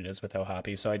lower than it is with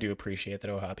Ohapi, so I do appreciate that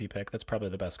Ohapi pick. That's probably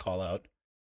the best call out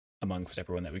amongst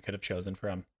everyone that we could have chosen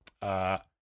from. All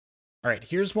right,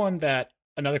 here's one that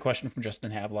another question from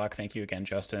Justin Havelock. Thank you again,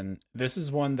 Justin. This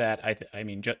is one that I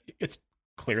mean, it's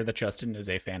clear that Justin is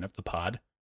a fan of the pod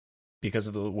because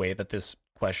of the way that this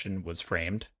question was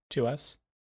framed to us,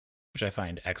 which I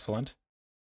find excellent.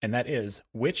 And that is,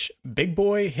 which big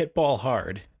boy hit ball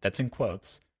hard, that's in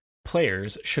quotes,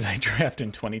 players should I draft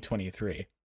in 2023?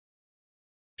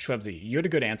 Schwebzy, you had a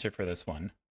good answer for this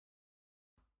one.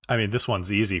 I mean, this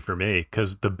one's easy for me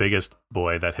because the biggest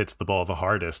boy that hits the ball the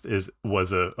hardest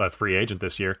was a free agent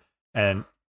this year. And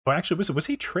actually, was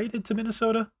he traded to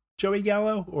Minnesota, Joey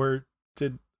Gallo? Or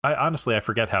I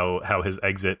forget how his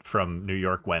exit from New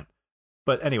York went.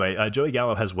 But anyway, Joey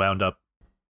Gallo has wound up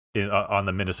on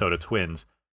the Minnesota Twins.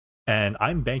 And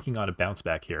I'm banking on a bounce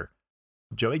back here.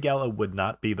 Joey Gallo would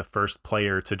not be the first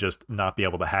player to just not be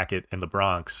able to hack it in the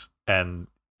Bronx and,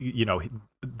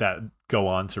 that go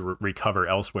on to recover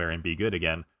elsewhere and be good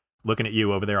again. Looking at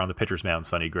you over there on the pitcher's mound,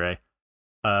 Sonny Gray.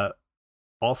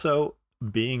 Also,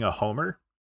 being a homer,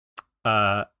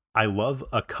 I love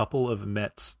a couple of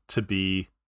Mets to be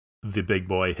the big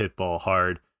boy hit ball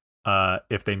hard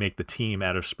if they make the team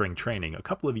out of spring training. A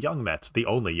couple of young Mets, the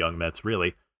only young Mets,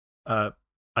 really. I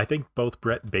think both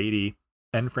Brett Beatty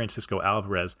and Francisco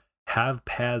Alvarez have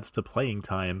paths to playing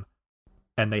time,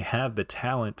 and they have the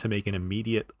talent to make an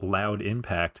immediate, loud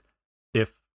impact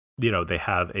if, they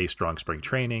have a strong spring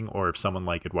training, or if someone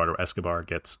like Eduardo Escobar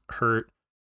gets hurt.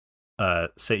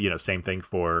 Same thing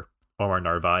for Omar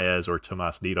Narvaez or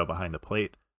Tomas Nido behind the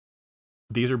plate.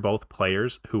 These are both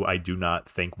players who I do not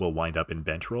think will wind up in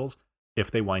bench roles. If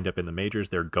they wind up in the majors,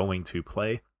 they're going to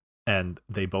play, and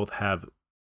they both have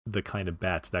the kind of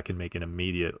bats that can make an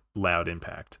immediate, loud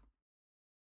impact.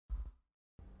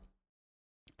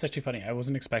 It's actually funny. I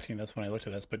wasn't expecting this when I looked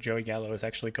at this, but Joey Gallo is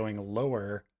actually going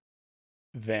lower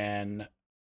than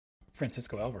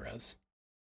Francisco Alvarez.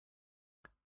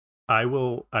 I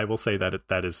will say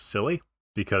that is silly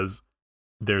because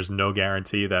there's no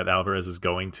guarantee that Alvarez is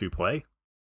going to play.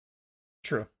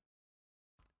 True.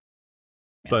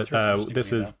 Man, but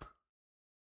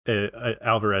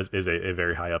Alvarez is a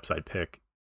very high upside pick.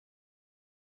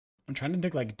 I'm trying to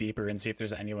dig like deeper and see if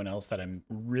there's anyone else that I'm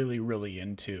really, really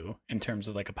into in terms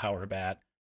of like a power bat.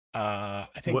 I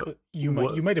think you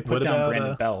might have put down about,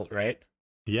 Brandon Belt, right?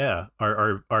 Yeah,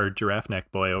 our giraffe neck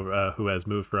boy who has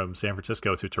moved from San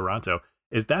Francisco to Toronto.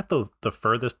 Is that the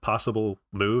furthest possible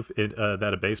move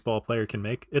that a baseball player can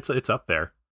make? It's up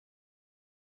there.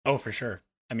 Oh, for sure.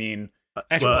 I mean,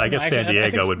 I guess San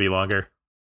Diego would be longer.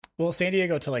 Well, San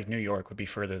Diego to like New York would be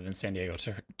further than San Diego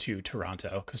to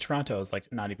Toronto, because Toronto is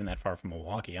like not even that far from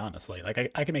Milwaukee, honestly. Like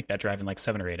I can make that drive in like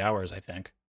 7 or 8 hours, I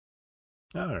think.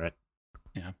 All right.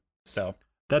 Yeah. So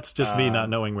that's just me not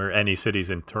knowing where any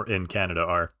cities in Canada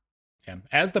are. Yeah.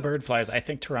 As the bird flies, I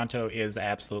think Toronto is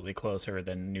absolutely closer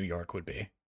than New York would be.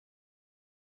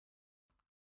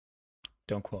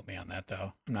 Don't quote me on that,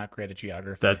 though. I'm not great at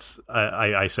geography.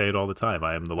 I say it all the time.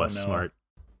 I am the less smart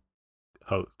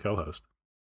co-host.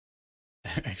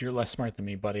 If you're less smart than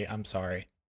me, buddy, I'm sorry.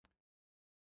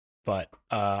 But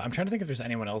I'm trying to think if there's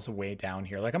anyone else way down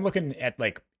here. Like I'm looking at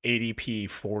like ADP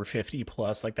 450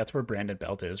 plus. Like that's where Brandon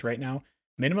Belt is right now.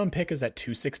 Minimum pick is at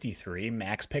 263.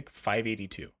 Max pick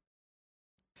 582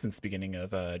 since the beginning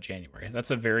of January.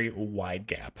 That's a very wide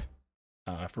gap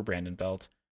for Brandon Belt.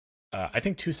 I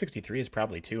think 263 is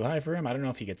probably too high for him. I don't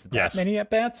know if he gets that many at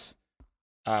bats.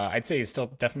 I'd say he's still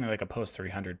definitely like a post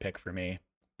 300 pick for me,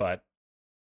 but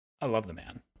I love the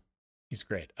man. He's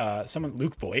great.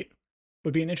 Luke Voigt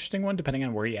would be an interesting one, depending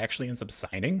on where he actually ends up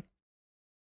signing.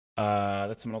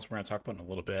 That's someone else we're going to talk about in a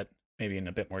little bit, maybe in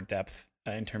a bit more depth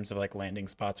in terms of like landing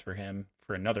spots for him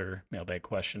for another mailbag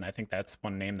question. I think that's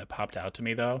one name that popped out to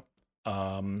me though.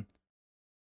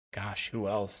 Gosh, who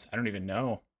else? I don't even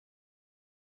know.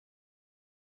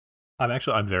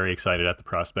 I'm very excited at the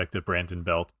prospect of Brandon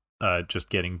Belt just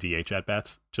getting DH at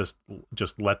bats. Just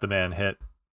let the man hit.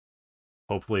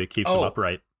 Hopefully it keeps him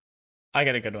upright. I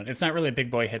got a good one. It's not really a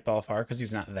big boy hit ball far because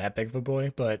he's not that big of a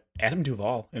boy, but Adam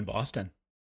Duvall in Boston.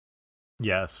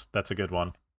 Yes, that's a good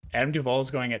one. Adam Duvall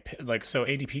is going at so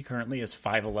ADP currently is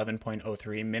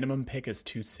 511.03. Minimum pick is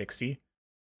 260,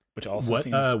 which also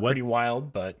seems pretty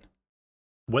wild. But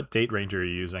what date range are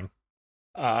you using?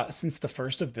 Since the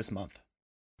 1st of this month,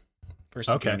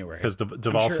 1st of January. Because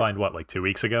Duvall signed like 2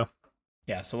 weeks ago.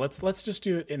 Yeah, so let's just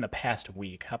do it in the past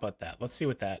week. How about that? Let's see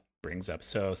what that brings up.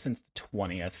 So since the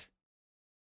 20th,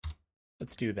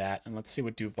 let's do that, and let's see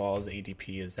what Duvall's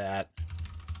ADP is at.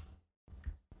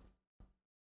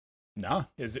 No,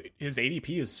 his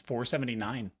ADP is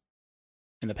 479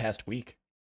 in the past week.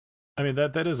 I mean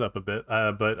that is up a bit,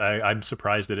 but I'm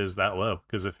surprised it is that low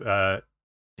because if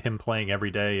him playing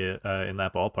every day in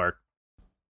that ballpark,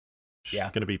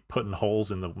 going to be putting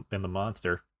holes in the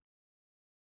monster.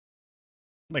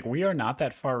 Like we are not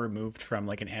that far removed from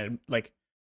like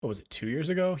what was it, 2 years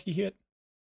ago he hit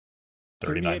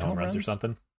 39 home runs or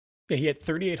something. Yeah, he had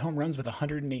 38 home runs with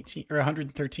 118 or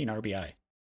 113 RBI.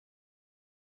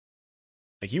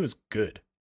 Like he was good.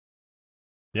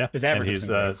 Yeah, his average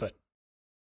isn't great, but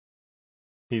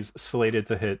he's slated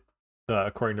to hit.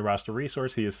 According to Roster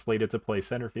Resource, he is slated to play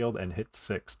center field and hit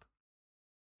 6th.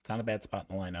 It's not a bad spot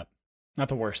in the lineup. Not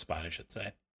the worst spot, I should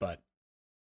say. But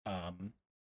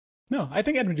no, I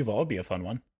think Adam Duvall would be a fun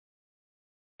one.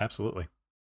 Absolutely.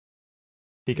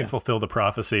 He can fulfill the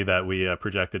prophecy that we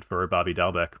projected for Bobby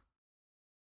Dalbec.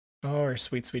 Oh, our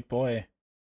sweet, sweet boy.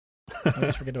 I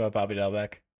always forget about Bobby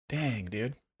Dalbec. Dang,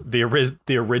 dude. The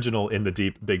original in the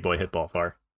deep big boy hit ball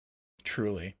far.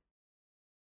 Truly.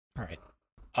 All right.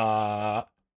 All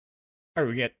right,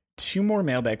 we get 2 more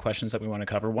mailbag questions that we want to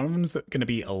cover. One of them is going to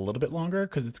be a little bit longer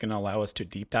because it's going to allow us to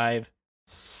deep dive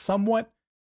somewhat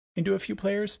into a few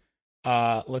players.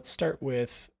 Let's start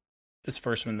with this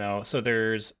first one, though. So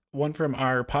there's one from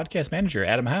our podcast manager,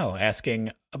 Adam Howe,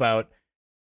 asking about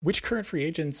which current free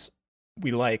agents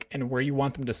we like and where you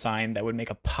want them to sign that would make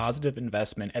a positive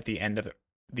investment at the end of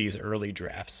these early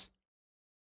drafts.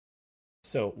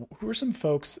 So who are some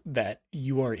folks that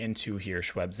you are into here,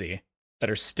 Schwebzy, that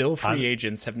are still free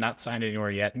agents, have not signed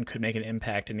anywhere yet, and could make an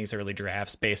impact in these early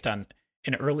drafts based on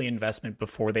an early investment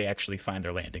before they actually find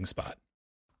their landing spot?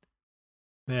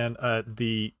 Man,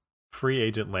 the free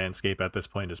agent landscape at this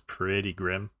point is pretty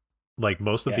grim. Like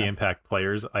most of the impact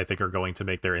players, I think, are going to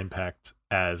make their impact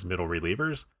as middle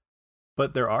relievers.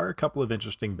 But there are a couple of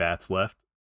interesting bats left.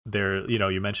 There,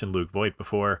 you mentioned Luke Voigt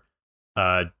before.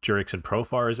 Jurickson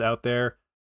Profar is out there.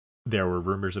 There were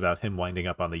rumors about him winding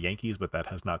up on the Yankees, but that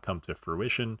has not come to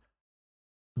fruition.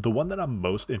 The one that I'm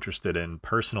most interested in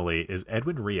personally is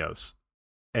Edwin Rios,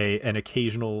 an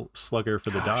occasional slugger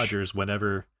for the Dodgers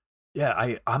whenever.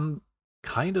 Yeah, I'm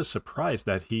kind of surprised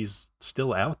that he's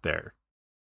still out there.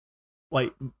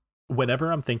 Like,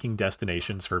 whenever I'm thinking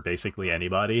destinations for basically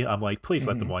anybody, I'm like, please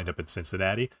let them wind up in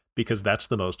Cincinnati, because that's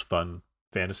the most fun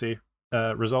fantasy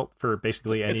result for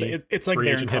basically any. It's like free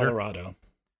they're in agent hitter. Colorado.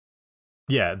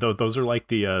 Yeah, those are like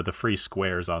the free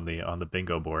squares on the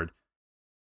bingo board.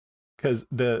 Because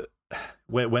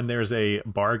when there's a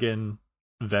bargain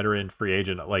veteran free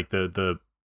agent, like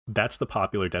that's the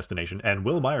popular destination, and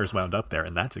Will Myers wound up there,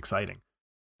 and that's exciting.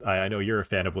 I know you're a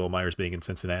fan of Will Myers being in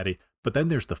Cincinnati, but then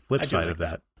there's the flip side of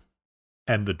that,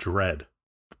 and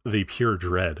the pure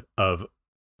dread of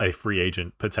a free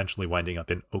agent potentially winding up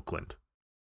in Oakland,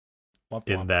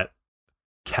 in that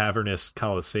cavernous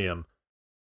coliseum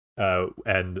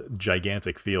and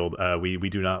gigantic field. We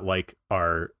do not like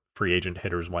our free agent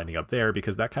hitters winding up there,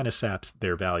 because that kind of saps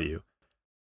their value.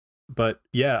 But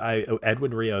yeah,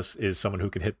 Edwin Rios is someone who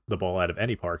can hit the ball out of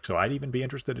any park, so I'd even be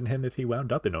interested in him if he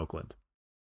wound up in Oakland.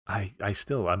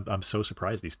 I'm so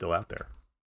surprised he's still out there.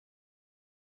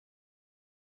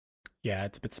 Yeah,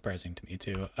 it's a bit surprising to me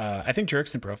too. I think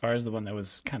Jurickson Profar is the one that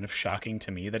was kind of shocking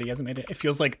to me that he hasn't made it. It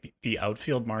feels like the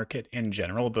outfield market in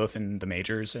general, both in the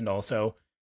majors and also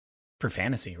for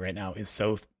fantasy right now, is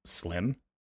so slim,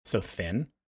 so thin.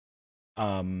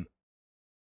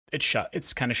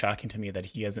 It's kind of shocking to me that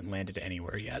he hasn't landed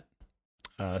anywhere yet.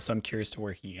 So I'm curious to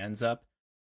where he ends up.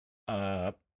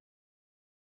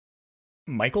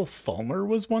 Michael Fulmer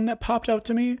was one that popped out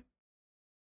to me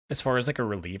as far as like a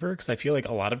reliever, because I feel like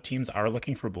a lot of teams are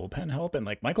looking for bullpen help, and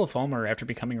like Michael Fulmer, after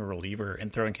becoming a reliever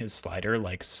and throwing his slider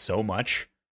like so much,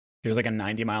 he was like a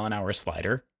 90-mile-an-hour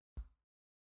slider,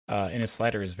 and his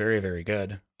slider is very, very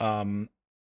good. After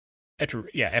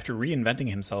reinventing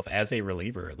himself as a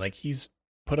reliever, like he's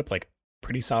put up like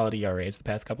pretty solid ERAs the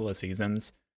past couple of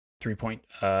seasons.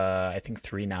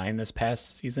 3.39 this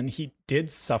past season. He did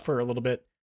suffer a little bit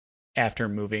after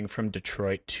moving from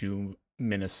Detroit to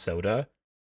Minnesota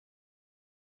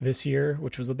this year,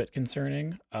 which was a bit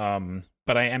concerning. But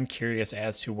I am curious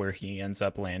as to where he ends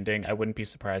up landing. I wouldn't be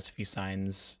surprised if he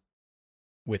signs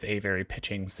with a very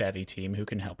pitching savvy team who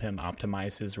can help him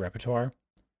optimize his repertoire.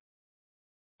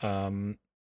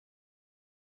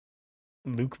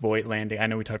 Luke Voigt landing. I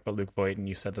know we talked about Luke Voigt and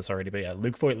you said this already, but yeah,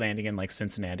 Luke Voigt landing in like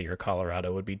Cincinnati or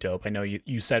Colorado would be dope. I know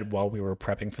you said while we were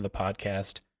prepping for the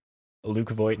podcast,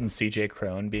 Luke Voigt and CJ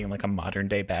Crone being like a modern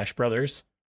day Bash Brothers.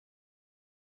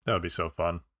 That would be so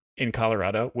fun. In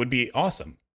Colorado would be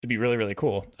awesome. It'd be really, really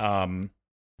cool. And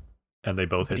they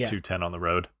both hit 210 on the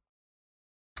road.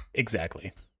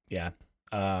 Exactly. Yeah.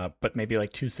 But maybe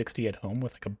like 260 at home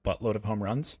with like a buttload of home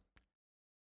runs.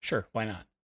 Sure, why not?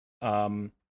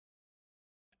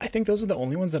 I think those are the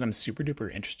only ones that I'm super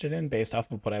duper interested in based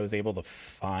off of what I was able to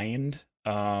find.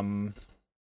 I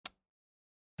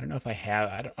don't know if I have.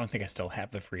 I don't think I still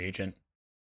have the free agent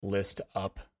list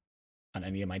up on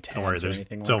any of my tabs.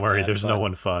 Don't worry, there's no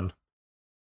one fun.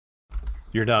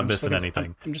 You're not missing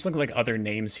anything. I'm just looking like other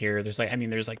names here. There's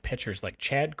like pitchers like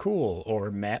Chad Kuhl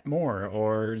or Matt Moore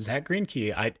or Zach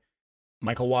Greinke.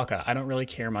 Michael Wacha. I don't really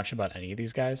care much about any of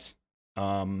these guys.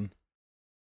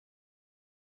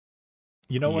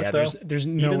 You know what, though? There's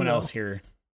no one else here.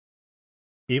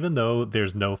 Even though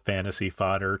there's no fantasy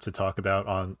fodder to talk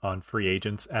about on free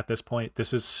agents at this point,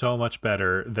 this is so much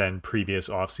better than previous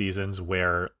off seasons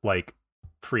where like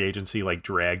free agency like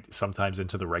dragged sometimes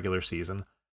into the regular season.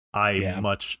 I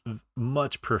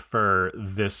much prefer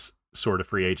this sort of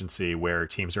free agency where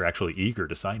teams are actually eager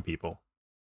to sign people.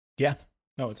 Yeah.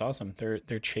 No, it's awesome.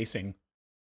 They're chasing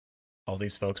all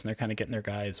these folks and they're kind of getting their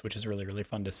guys, which is really, really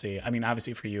fun to see. I mean,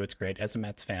 obviously for you, it's great as a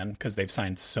Mets fan because they've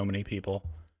signed so many people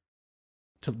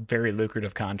to very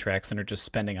lucrative contracts and are just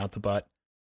spending out the butt.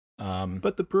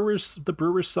 But the Brewers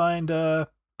signed.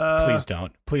 Please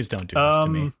don't do this to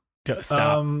me.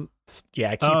 Stop.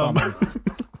 Keep bumming.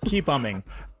 Keep bumming.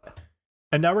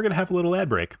 And now we're gonna have a little ad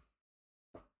break.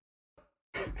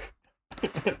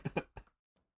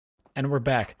 And we're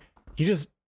back. He just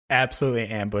absolutely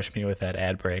ambushed me with that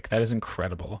ad break. That is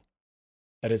incredible.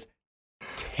 That is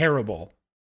terrible.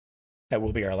 That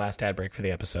will be our last ad break for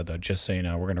the episode, though, just so you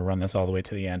know. We're going to run this all the way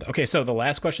to the end. Okay, so the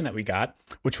last question that we got,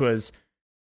 which was,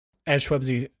 as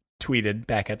Schwebzy tweeted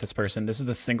back at this person, this is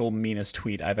the single meanest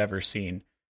tweet I've ever seen.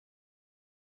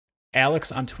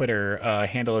 Alex on Twitter,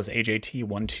 handle is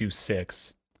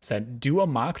AJT126, said, do a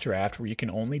mock draft where you can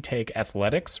only take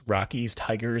Athletics, Rockies,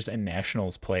 Tigers, and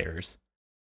Nationals players.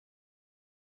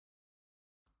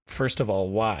 First of all,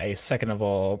 why? Second of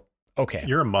all, okay.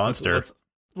 You're a monster.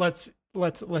 Let's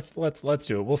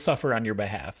do it. We'll suffer on your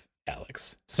behalf,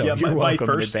 Alex. So you're welcome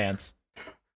in advance.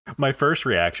 My first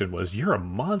reaction was, you're a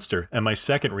monster. And my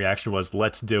second reaction was,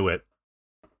 let's do it.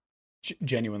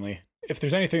 Genuinely. If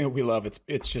there's anything that we love, it's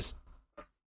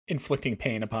inflicting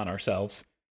pain upon ourselves,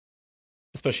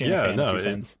 especially in a fantasy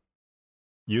sense.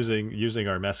 Using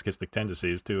our masochistic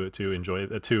tendencies to enjoy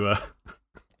to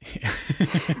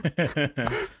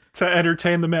to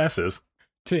entertain the masses.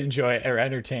 To enjoy or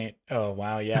entertain. Oh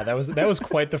wow, yeah, that was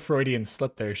quite the Freudian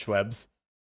slip there, Schwebs.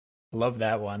 Love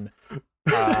that one.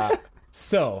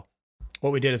 So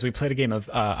what we did is we played a game of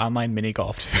online mini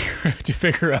golf to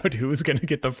figure out who was going to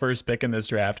get the first pick in this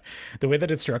draft. The way that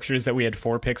it's structured is that we had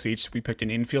 4 picks each. We picked an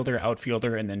infielder,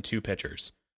 outfielder, and then 2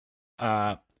 pitchers.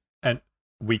 And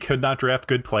we could not draft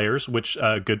good players, which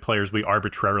good players we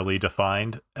arbitrarily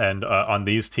defined. And on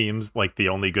these teams, like the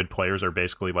only good players are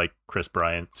basically like Chris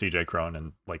Bryant, CJ Cron,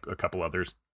 and like a couple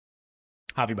others.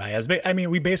 Javi Baez. I mean,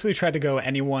 we basically tried to go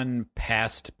anyone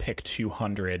past pick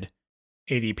 200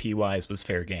 ADP wise was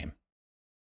fair game.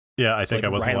 Yeah, I think like I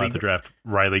wasn't allowed to draft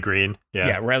Riley Green.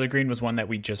 Yeah, Riley Green was one that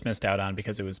we just missed out on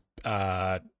because it was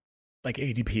like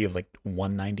ADP of like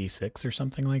 196 or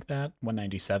something like that,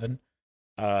 197.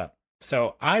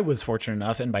 So I was fortunate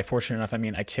enough, and by fortunate enough, I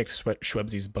mean I kicked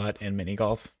Schwebzy's butt in mini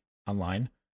golf online.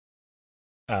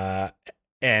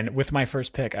 And with my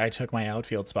first pick, I took my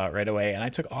outfield spot right away, and I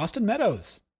took Austin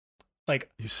Meadows. Like,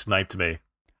 you sniped me.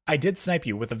 I did snipe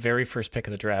you with the very first pick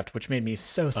of the draft, which made me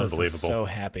so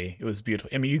happy. It was beautiful.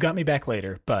 I mean, you got me back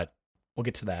later, but we'll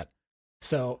get to that.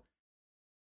 So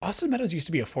Austin Meadows used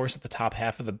to be a force at the top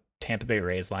half of the Tampa Bay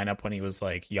Rays lineup when he was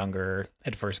like younger,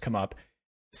 had first come up.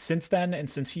 Since then,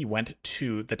 and since he went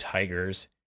to the Tigers,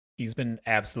 he's been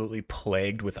absolutely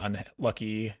plagued with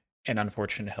unlucky and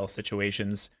unfortunate health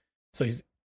situations. So he's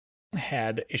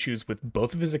had issues with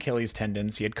both of his Achilles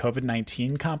tendons. He had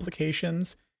COVID-19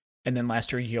 complications. And then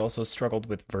last year, he also struggled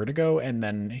with vertigo. And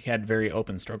then he had very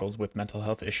open struggles with mental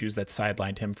health issues that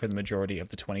sidelined him for the majority of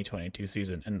the 2022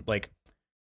 season. And like,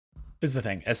 this is the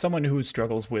thing. As someone who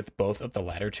struggles with both of the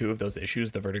latter two of those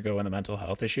issues, the vertigo and the mental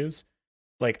health issues,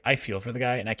 like, I feel for the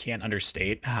guy, and I can't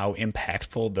understate how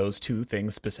impactful those two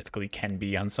things specifically can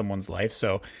be on someone's life.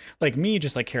 So, like, me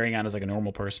just, like, carrying on as, like, a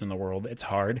normal person in the world, it's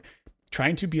hard.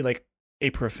 Trying to be, like, a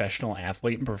professional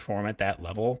athlete and perform at that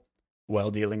level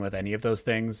while dealing with any of those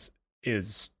things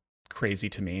is crazy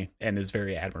to me and is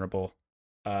very admirable.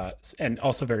 And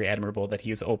also very admirable that he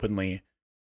is openly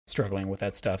struggling with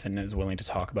that stuff and is willing to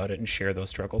talk about it and share those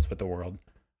struggles with the world.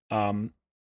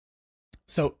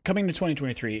 So, coming to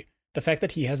 2023... the fact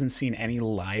that he hasn't seen any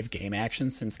live game action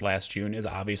since last June is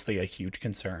obviously a huge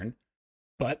concern.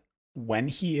 But when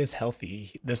he is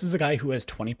healthy, this is a guy who has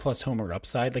 20 plus homer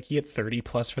upside. Like, he had 30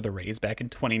 plus for the Rays back in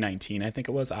 2019, I think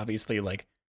it was. Obviously, like,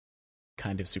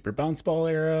 kind of super bounce ball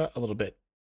era, a little bit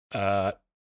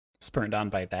spurned on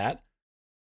by that.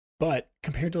 But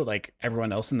compared to, like,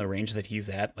 everyone else in the range that he's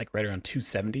at, like right around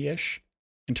 270-ish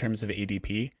in terms of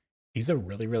ADP, he's a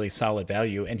really, really solid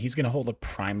value. And he's going to hold a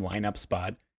prime lineup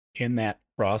spot in that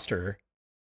roster,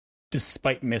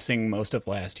 despite missing most of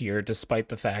last year, despite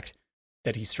the fact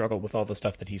that he struggled with all the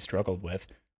stuff that he struggled with.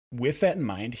 With that in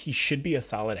mind, he should be a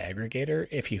solid aggregator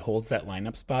if he holds that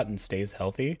lineup spot and stays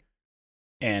healthy.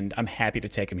 And I'm happy to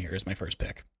take him here as my first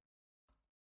pick.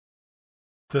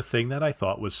 The thing that I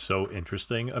thought was so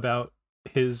interesting about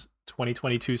his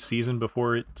 2022 season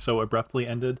before it so abruptly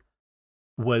ended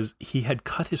was he had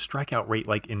cut his strikeout rate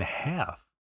like in half.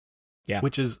 Yeah.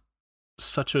 Which is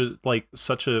such a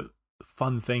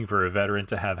fun thing for a veteran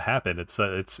to have happen.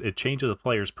 It changes a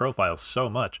player's profile so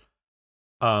much.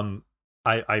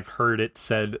 I've heard it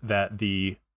said that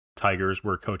the Tigers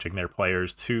were coaching their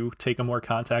players to take a more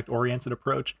contact oriented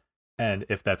approach, and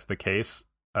if that's the case,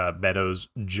 Meadows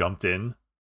jumped in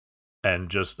and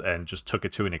just took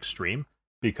it to an extreme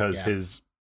because his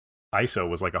ISO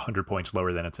was like 100 points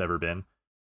lower than it's ever been.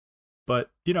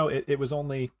 But, you know, it was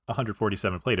only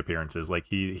 147 plate appearances. Like,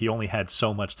 he only had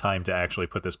so much time to actually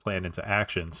put this plan into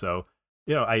action. So,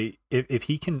 you know, if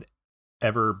he can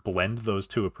ever blend those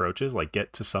two approaches, like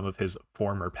get to some of his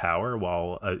former power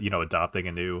while, adopting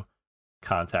a new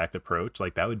contact approach,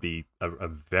 like that would be a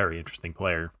very interesting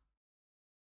player.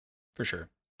 For sure.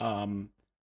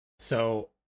 So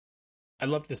I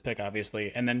love this pick,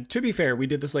 obviously. And then, to be fair, we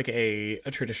did this like a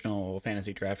traditional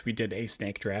fantasy draft. We did a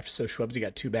snake draft. So Schwebzy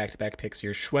got 2 back-to-back picks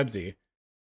here. Schwebzy,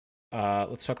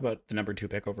 let's talk about the number 2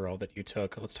 pick overall that you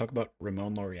took. Let's talk about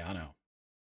Ramon Laureano.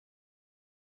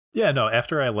 Yeah, no,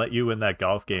 after I let you win that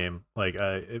golf game, like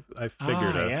I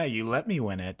figured out. Yeah, you let me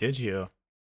win it, did you?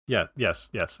 Yeah, yes,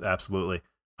 absolutely.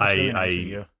 That's really nice of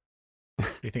you. What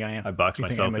do you think I am? I boxed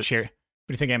myself. What do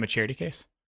you think I'm, a charity case?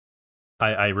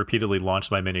 I repeatedly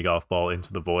launched my mini golf ball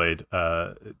into the void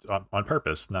on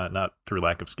purpose, not through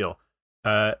lack of skill.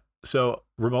 So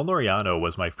Ramon Laureano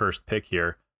was my first pick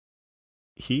here.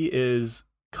 He is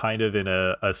kind of in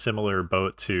a similar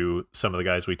boat to some of the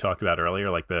guys we talked about earlier,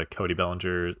 like the Cody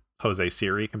Bellinger, Jose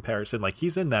Siri comparison. Like,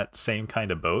 he's in that same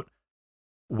kind of boat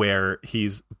where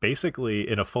he's basically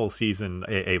in a full season,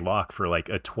 a lock for like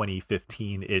a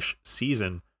 2015-ish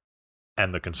season.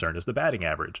 And the concern is the batting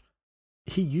average.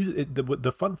 He used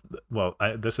the fun. Well,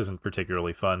 this isn't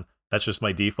particularly fun. That's just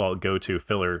my default go-to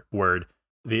filler word.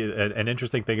 An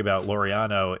interesting thing about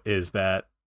Laureano is that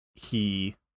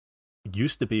he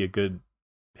used to be a good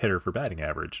hitter for batting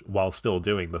average while still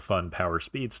doing the fun power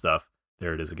speed stuff.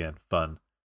 There it is again, fun.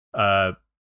 Find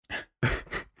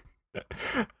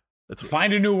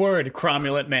a new word,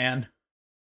 cromulent man.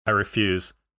 I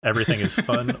refuse. Everything is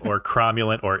fun or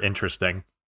cromulent or interesting.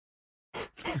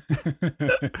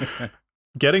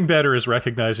 Getting better is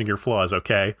recognizing your flaws,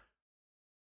 okay?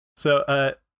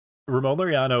 So, Ramon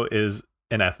Laureano is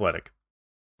an athletic,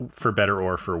 for better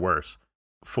or for worse.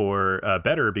 For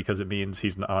better, because it means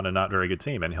he's on a not very good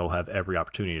team and he'll have every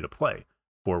opportunity to play.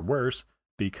 For worse,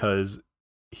 because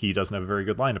he doesn't have a very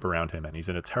good lineup around him and he's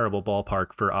in a terrible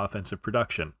ballpark for offensive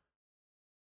production.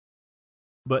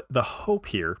 But the hope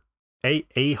here,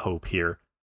 a hope here,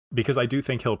 because I do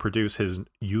think he'll produce his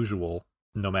usual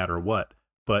no matter what,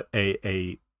 but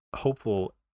a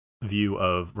hopeful view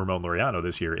of Ramon Laureano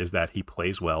this year is that he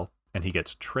plays well and he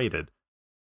gets traded,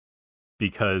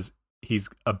 because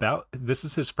this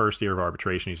is his first year of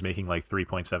arbitration. He's making like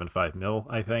 3.75 mil,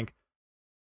 I think.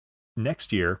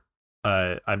 Next year,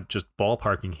 I'm just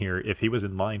ballparking here, if he was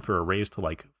in line for a raise to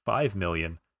like 5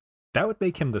 million, that would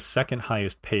make him the second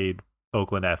highest paid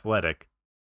Oakland Athletic,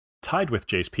 tied with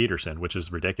Jace Peterson, which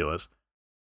is ridiculous.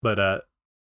 But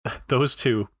those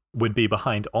two would be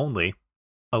behind only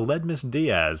Aledmus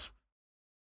Diaz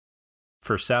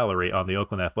for salary on the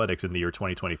Oakland Athletics in the year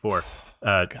 2024.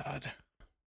 God.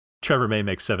 Trevor May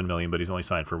makes $7 million, but he's only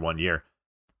signed for 1 year.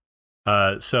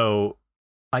 So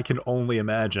I can only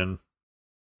imagine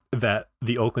that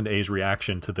the Oakland A's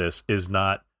reaction to this is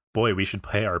not, boy, we should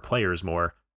pay our players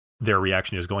more. Their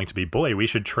reaction is going to be, boy, we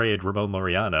should trade Ramon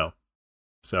Laureano.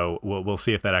 So we'll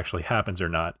see if that actually happens or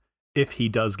not. If he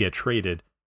does get traded,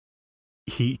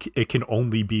 it can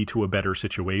only be to a better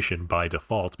situation by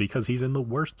default, because he's in the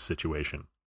worst situation.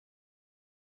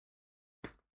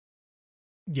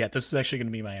 Yeah, this is actually going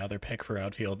to be my other pick for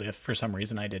outfield if for some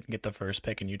reason I didn't get the first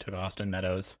pick and you took Austin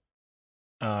Meadows.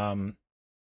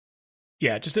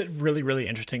 Yeah, just a really, really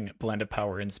interesting blend of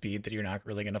power and speed that you're not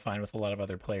really going to find with a lot of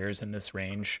other players in this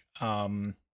range.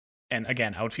 And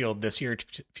again, outfield this year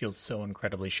feels so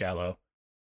incredibly shallow.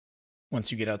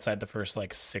 Once you get outside the first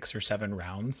like 6 or 7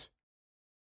 rounds,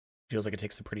 it feels like it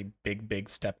takes a pretty big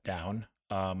step down.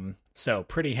 So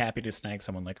pretty happy to snag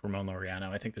someone like Ramon Laureano.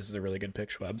 I think this is a really good pick,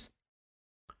 Schwebs.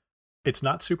 It's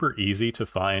not super easy to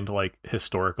find like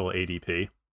historical ADP.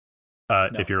 No.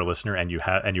 If you're a listener and you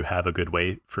have a good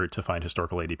way to find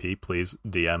historical ADP, please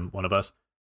DM one of us.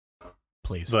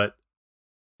 Please. But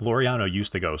Laureano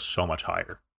used to go so much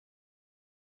higher.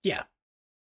 Yeah.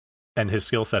 And his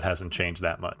skill set hasn't changed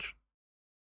that much.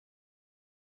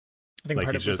 I think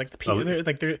part of it was like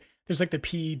the there's like the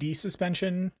PED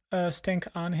suspension stink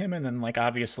on him, and then like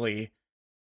obviously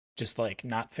just like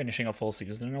not finishing a full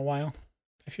season in a while,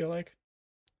 I feel like.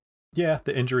 Yeah,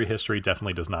 the injury history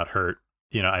definitely does not hurt.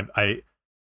 You know,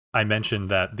 I mentioned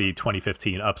that the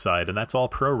 2015 upside, and that's all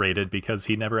prorated because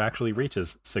he never actually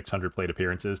reaches 600 plate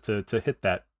appearances to hit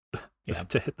that,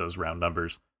 to hit those round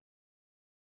numbers.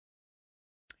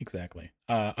 Exactly.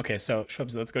 Okay, so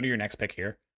Schwebs, let's go to your next pick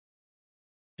here.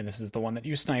 And this is the one that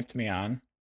you sniped me on,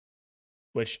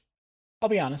 which I'll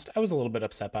be honest, I was a little bit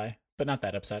upset by, but not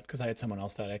that upset because I had someone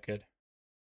else that I could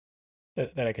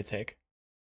take.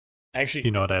 Actually,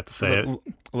 you know what I have to say?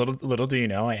 Little do you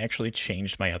know, I actually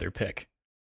changed my other pick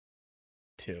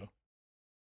too.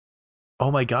 Oh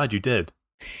my God, you did!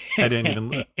 I didn't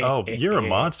even. Oh, you're a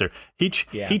monster. He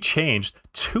changed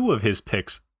 2 of his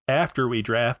picks after we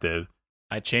drafted.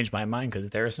 I changed my mind because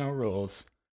there's no rules.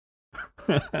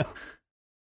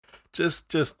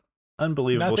 just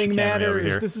unbelievable. Nothing matters. Over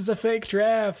here. This is a fake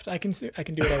draft. I can do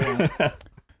what I want.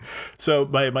 So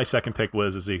my second pick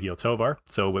was Ezequiel Tovar.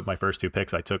 So with my first 2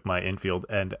 picks, I took my infield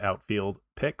and outfield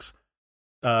picks.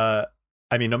 I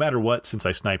mean, no matter what, since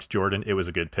I sniped Jordan, it was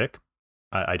a good pick.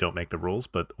 I don't make the rules,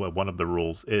 but one of the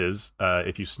rules is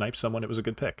if you snipe someone, it was a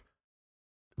good pick.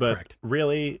 But Correct.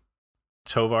 Really,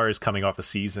 Tovar is coming off a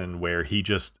season where he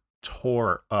just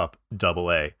tore up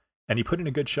AA, and he put in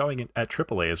a good showing at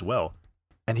AAA as well.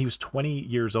 And he was 20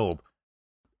 years old.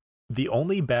 The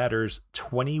only batters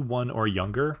 21 or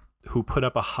younger who put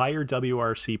up a higher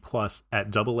WRC plus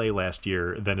at AA last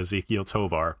year than Ezequiel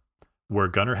Tovar were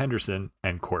Gunnar Henderson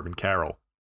and Corbin Carroll.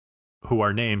 who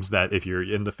are names that if you're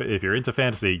into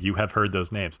fantasy, you have heard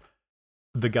those names.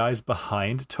 The guys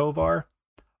behind Tovar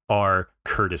are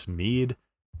Curtis Mead,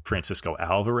 Francisco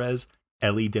Alvarez,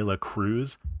 Ellie De La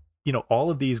Cruz. You know, all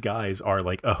of these guys are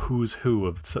like a who's who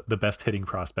of the best hitting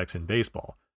prospects in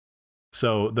baseball.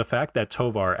 So the fact that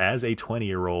Tovar, as a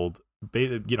 20-year-old,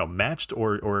 matched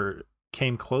or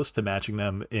came close to matching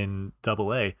them in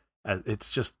Double-A,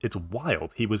 it's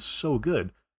wild. He was so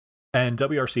good. And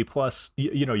WRC Plus,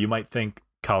 you might think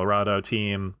Colorado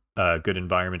team, good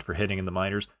environment for hitting in the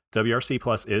minors. WRC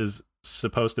Plus is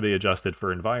supposed to be adjusted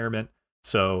for environment.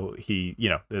 So he,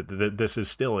 this is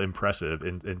still impressive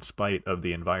in spite of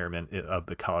the environment of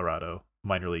the Colorado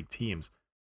minor league teams.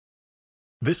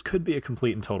 This could be a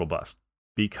complete and total bust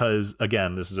because,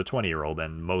 again, this is a 20-year-old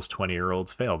and most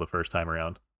 20-year-olds fail the first time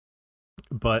around.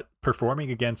 But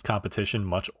performing against competition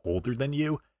much older than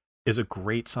you is a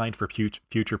great sign for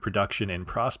future production and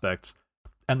prospects.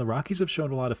 And the Rockies have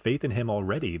shown a lot of faith in him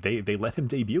already. They let him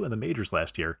debut in the majors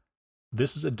last year.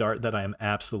 This is a dart that I am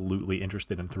absolutely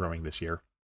interested in throwing this year.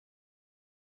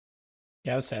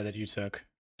 Yeah, I was sad that you took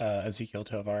Ezequiel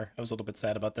Tovar. I was a little bit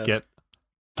sad about this.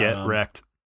 Get wrecked.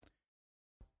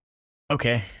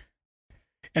 Okay.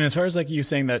 And as far as like you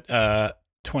saying that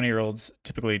 20-year-olds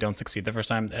typically don't succeed the first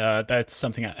time, that's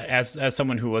something as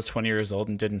someone who was 20 years old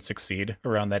and didn't succeed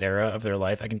around that era of their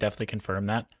life, I can definitely confirm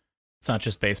that. It's not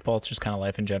just baseball, it's just kind of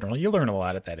life in general. You learn a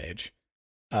lot at that age.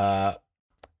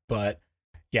 But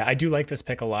yeah, I do like this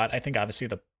pick a lot. I think obviously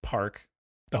the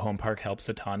home park helps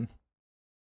a ton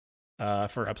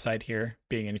for upside here,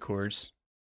 being in Coors.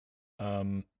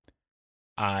 I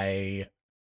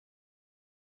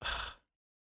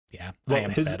am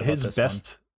sad about this one.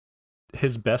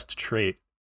 His best trait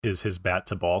is his bat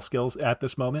to ball skills at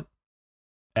this moment.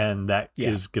 And that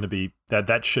is going to be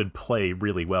that should play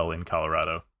really well in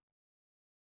Colorado.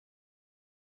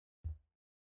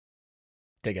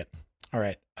 Dig it. All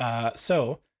right.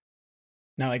 So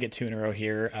now I get 2 in a row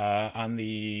here on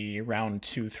the round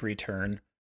 2-3 turn.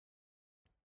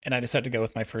 And I decided to go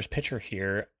with my first pitcher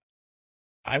here.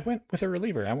 I went with a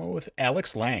reliever. I went with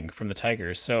Alex Lang from the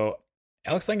Tigers. So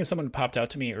Alex Lang is someone who popped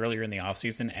out to me earlier in the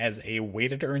offseason as a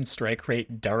weighted earned strike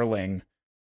rate darling,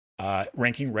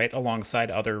 ranking right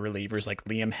alongside other relievers like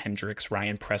Liam Hendricks,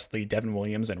 Ryan Presley, Devin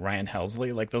Williams, and Ryan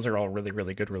Helsley. Like, those are all really,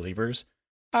 really good relievers.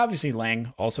 Obviously,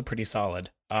 Lang, also pretty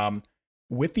solid.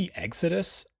 With the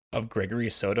exodus of Gregory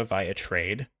Soto via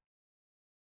trade,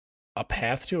 a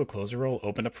path to a closer role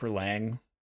opened up for Lang.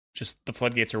 Just the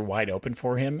floodgates are wide open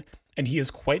for him. And he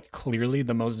is quite clearly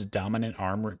the most dominant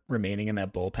arm remaining in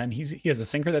that bullpen. He has a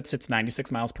sinker that sits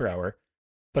 96 miles per hour.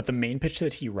 But the main pitch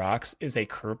that he rocks is a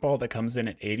curveball that comes in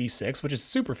at 86, which is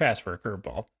super fast for a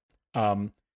curveball.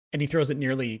 And he throws it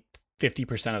nearly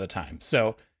 50% of the time.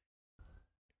 So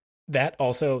that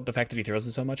also, the fact that he throws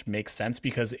it so much makes sense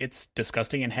because it's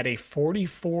disgusting and had a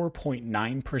 44.9%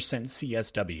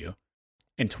 CSW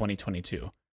in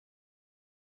 2022.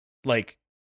 Like,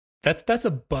 that's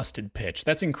a busted pitch.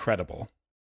 That's incredible.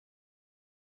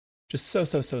 Just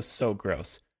so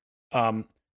gross. I'm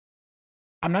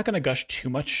not going to gush too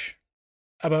much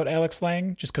about Alex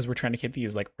Lang just because we're trying to keep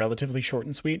these like relatively short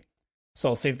and sweet. So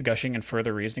I'll save the gushing and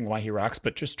further reasoning why he rocks,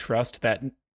 but just trust that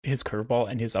his curveball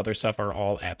and his other stuff are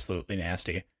all absolutely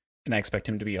nasty. And I expect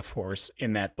him to be a force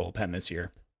in that bullpen this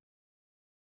year.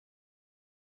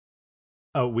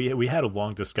 Oh, we had a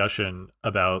long discussion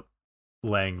about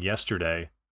Lang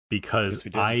yesterday because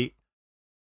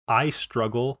I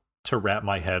struggle to wrap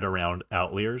my head around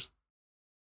outliers,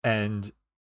 and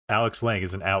Alex Lang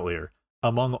is an outlier.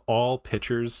 Among all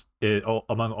pitchers,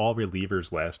 among all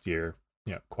relievers last year,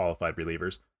 qualified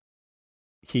relievers,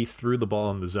 he threw the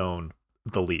ball in the zone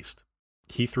the least.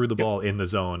 He threw the ball in the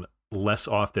zone less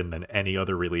often than any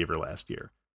other reliever last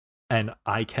year. And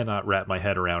I cannot wrap my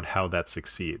head around how that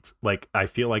succeeds. Like, I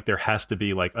feel like there has to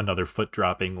be like another foot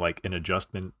dropping, like an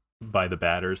adjustment by the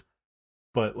batters.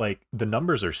 But like the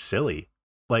numbers are silly.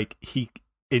 Like he,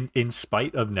 in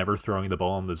spite of never throwing the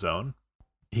ball in the zone,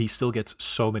 he still gets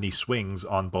so many swings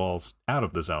on balls out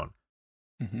of the zone.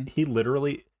 Mm-hmm. He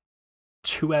literally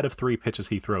 2 out of 3 pitches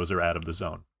he throws are out of the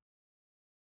zone.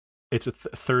 It's a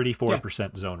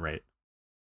 34% zone rate.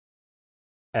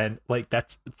 And like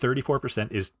that's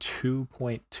 34% is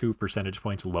 2.2 percentage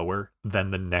points lower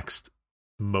than the next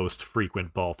most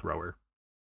frequent ball thrower.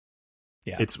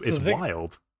 Yeah. It's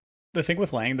wild. The thing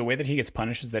with Lang, the way that he gets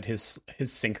punished is that his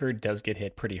sinker does get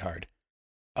hit pretty hard.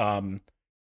 One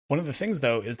of the things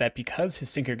though is that because his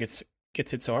sinker gets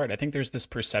hit so hard, I think there's this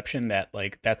perception that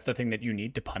like that's the thing that you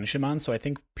need to punish him on. So I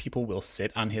think people will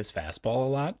sit on his fastball a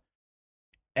lot.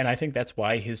 And I think that's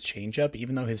why his changeup,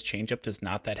 even though his changeup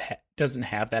doesn't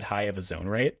have that high of a zone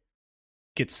rate,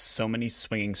 gets so many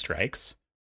swinging strikes,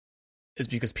 is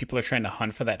because people are trying to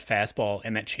hunt for that fastball,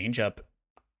 and that changeup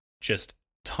just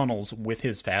tunnels with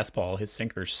his fastball, his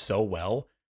sinker, so well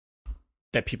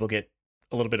that people get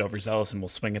a little bit overzealous and will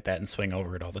swing at that and swing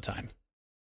over it all the time.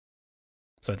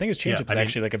 So I think his changeup is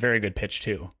actually like a very good pitch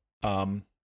too.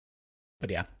 But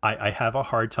yeah, I have a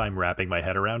hard time wrapping my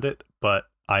head around it, but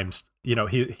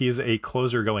he's a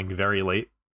closer going very late,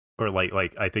 or like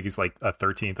I think he's like a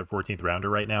 13th or 14th rounder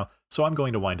right now. So I'm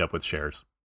going to wind up with shares.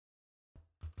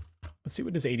 Let's see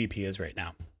what his ADP is right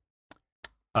now.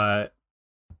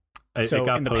 It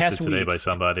got posted today by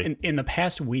somebody. In the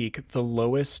past week, the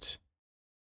lowest,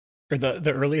 or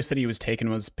the earliest that he was taken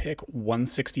was pick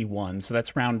 161. So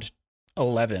that's round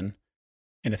 11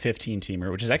 in a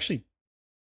 15-teamer, which is actually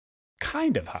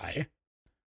kind of high.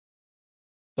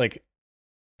 Like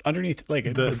underneath,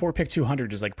 like before pick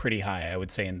 200 is like pretty high, I would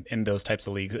say, in those types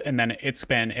of leagues. And then it's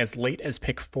been as late as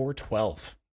pick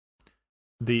 412.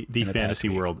 The fantasy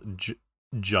world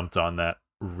jumped on that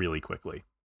really quickly.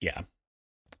 Yeah.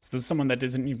 So this is someone that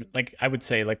doesn't even, like, I would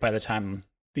say, like, by the time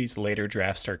these later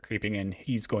drafts start creeping in,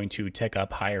 he's going to tick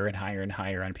up higher and higher and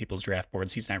higher on people's draft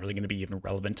boards. He's not really going to be even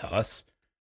relevant to us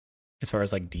as far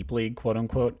as like deep league, quote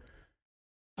unquote,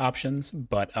 options.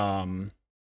 But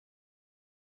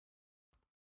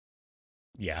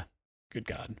yeah, good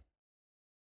God.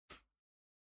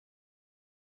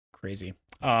 Crazy.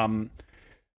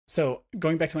 So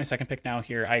going back to my second pick now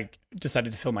here, I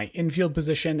decided to fill my infield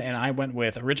position, and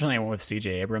originally I went with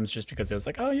CJ Abrams just because I was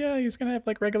like, oh yeah, he's going to have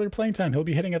like regular playing time. He'll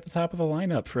be hitting at the top of the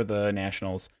lineup for the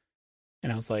Nationals.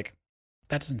 And I was like,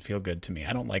 that doesn't feel good to me.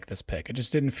 I don't like this pick. It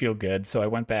just didn't feel good. So I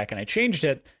went back and I changed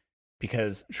it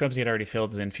because Shrubsy had already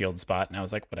filled his infield spot, and I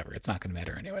was like, whatever, it's not going to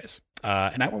matter anyways.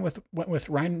 And I went with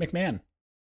Ryan McMahon.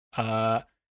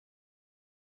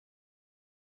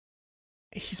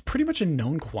 He's pretty much a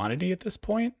known quantity at this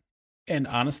point. And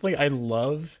honestly, I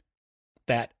love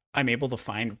that I'm able to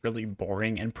find really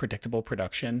boring and predictable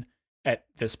production at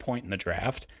this point in the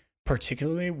draft,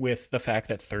 particularly with the fact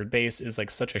that third base is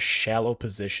like such a shallow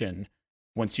position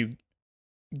once you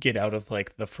get out of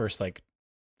like the first like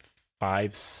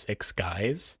 5-6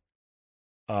 guys.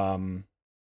 The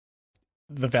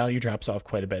value drops off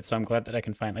quite a bit. So I'm glad that I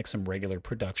can find like some regular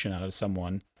production out of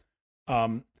someone.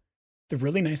 The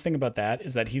really nice thing about that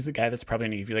is that he's the guy that's probably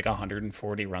going to give you like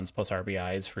 140 runs plus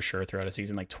RBIs for sure throughout a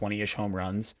season, like 20-ish home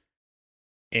runs.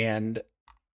 And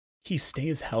he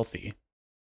stays healthy.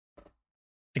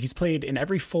 Like he's played in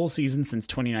every full season since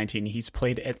 2019. He's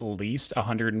played at least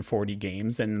 140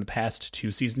 games. And in the past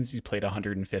 2 seasons, he's played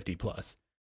 150 plus.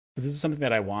 So this is something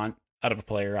that I want out of a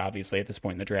player, obviously, at this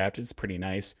point in the draft. It's pretty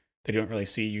nice. They don't really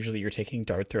see. Usually you're taking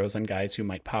dart throws on guys who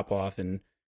might pop off and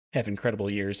have incredible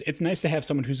years. It's nice to have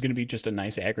someone who's going to be just a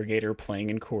nice aggregator playing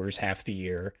in Coors half the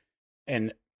year.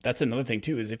 And that's another thing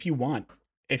too, is if you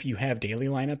have daily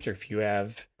lineups, or if you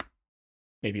have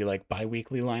maybe like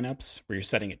bi-weekly lineups where you're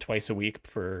setting it twice a week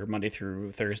for Monday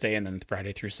through Thursday and then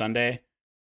Friday through Sunday,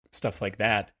 stuff like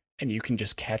that, and you can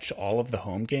just catch all of the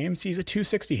home games, he's a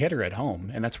 260 hitter at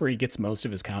home, and that's where he gets most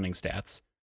of his counting stats.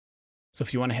 So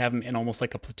if you want to have him in almost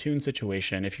like a platoon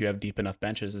situation, if you have deep enough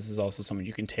benches, this is also someone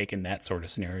you can take in that sort of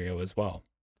scenario as well.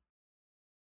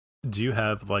 Do you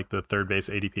have like the third base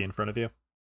ADP in front of you?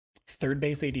 Third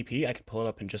base ADP, I can pull it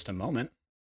up in just a moment.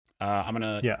 I'm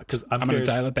gonna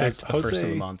dial it back to the first of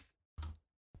the month.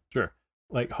 Sure,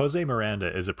 like Jose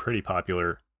Miranda is a pretty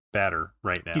popular batter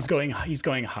right now. He's going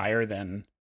higher than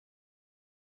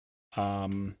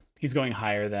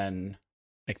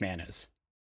McMahon is.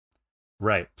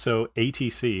 Right. So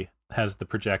ATC has the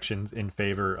projections in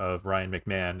favor of Ryan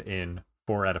McMahon in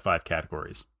 4 out of 5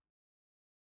 categories.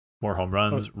 More home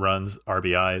runs, runs,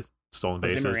 RBIs, stolen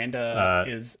bases. Jose Miranda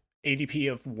is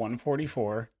ADP of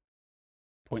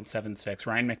 144.76.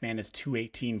 Ryan McMahon is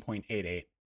 218.88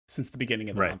 since the beginning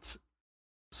of the month.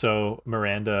 So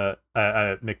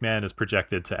McMahon is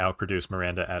projected to outproduce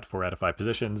Miranda at 4 out of 5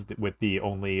 positions, with the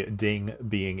only ding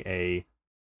being a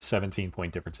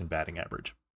 17-point difference in batting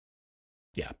average.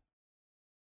 Yeah.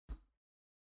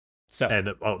 So,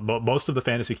 and most of the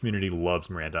fantasy community loves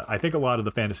Miranda. I think a lot of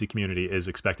the fantasy community is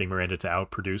expecting Miranda to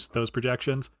outproduce those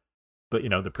projections, but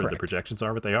the projections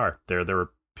are what they are. They're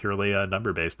purely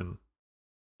number based, and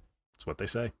that's what they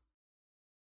say.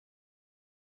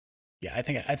 Yeah, I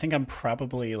think I'm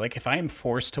probably like, if I am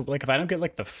forced to, like, if I don't get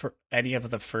like any of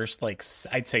the first, like,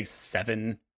 I'd say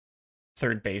 7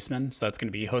 third basemen, so that's going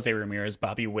to be Jose Ramirez,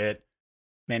 Bobby Witt,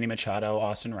 Manny Machado,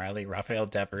 Austin Riley, Rafael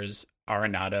Devers,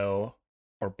 Arenado,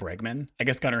 or Bregman. I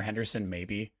guess Gunnar Henderson,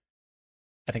 maybe.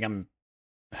 I think I'm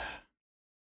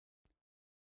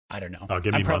I don't know. Oh,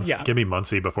 give me Give me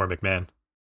Muncy before McMahon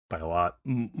by a lot.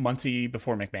 Muncy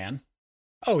before McMahon.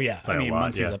 Oh yeah, by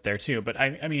Muncie's up there too. But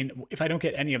I mean, if I don't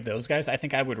get any of those guys, I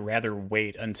think I would rather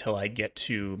wait until I get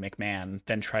to McMahon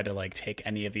than try to like take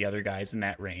any of the other guys in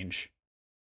that range.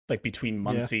 Like between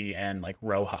Muncie and like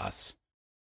Rojas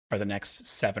are the next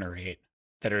 7 or 8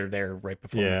 that are there right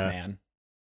before McMahon.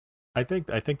 I think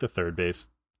the third base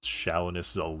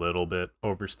shallowness is a little bit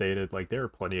overstated. Like there are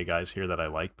plenty of guys here that I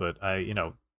like, but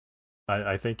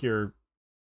I think you're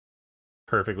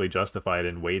perfectly justified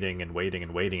in waiting and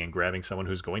grabbing someone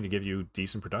who's going to give you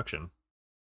decent production.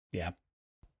 Yeah.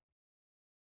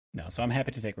 No, so I'm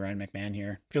happy to take Ryan McMahon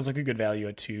here. Feels like a good value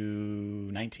at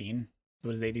 219. Is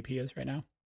what his ADP is right now.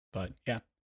 But yeah. All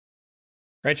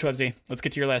right, Schwebzy, let's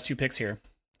get to your last 2 picks here.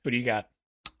 Who do you got?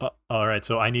 All right,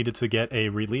 so I needed to get a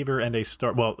reliever and a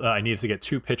start. Well, I needed to get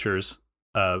 2 pitchers,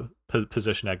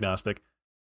 position agnostic.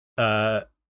 And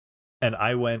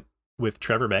I went with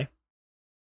Trevor May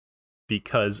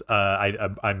because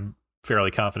I'm fairly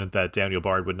confident that Daniel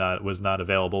Bard was not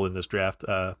available in this draft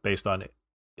based on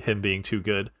him being too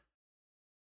good,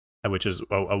 which is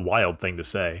a wild thing to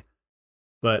say.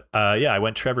 But I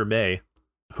went Trevor May,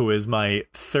 who is my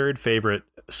 3rd favorite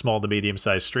small to medium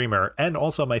sized streamer, and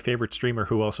also my favorite streamer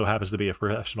who also happens to be a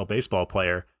professional baseball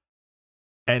player.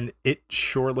 And it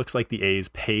sure looks like the A's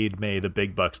paid May the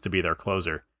big bucks to be their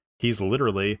closer. He's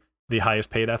literally the highest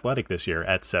paid athletic this year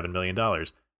at $7 million,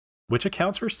 which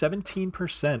accounts for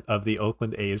 17% of the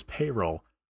Oakland A's payroll.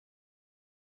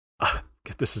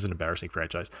 This is an embarrassing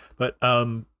franchise. But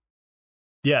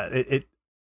it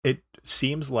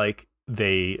seems like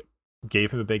they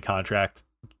gave him a big contract,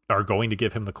 are going to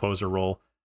give him the closer role,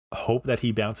 hope that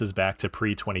he bounces back to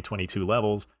pre-2022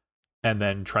 levels, and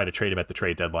then try to trade him at the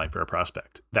trade deadline for a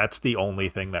prospect. That's the only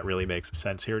thing that really makes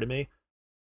sense here to me.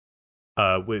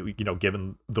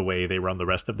 Given the way they run the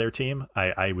rest of their team,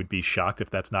 I would be shocked if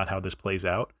that's not how this plays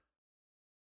out.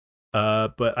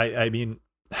 But I mean,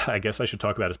 I guess I should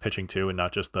talk about his pitching too, and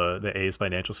not just the A's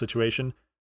financial situation.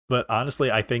 But honestly,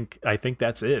 I think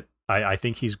that's it. I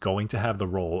think he's going to have the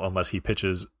role unless he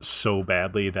pitches so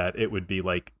badly that it would be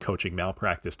like coaching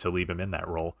malpractice to leave him in that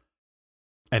role.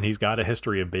 And he's got a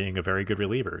history of being a very good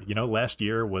reliever. Last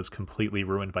year was completely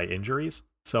ruined by injuries.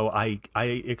 So I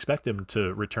expect him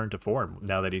to return to form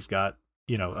now that he's got,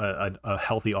 a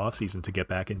healthy offseason to get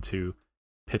back into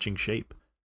pitching shape.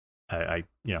 I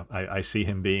see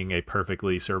him being a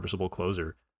perfectly serviceable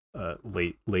closer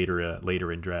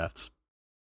later in drafts.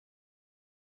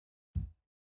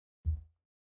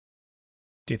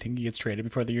 Do you think he gets traded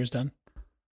before the year's done?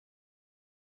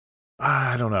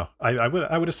 I don't know. I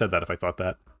would have said that if I thought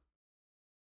that.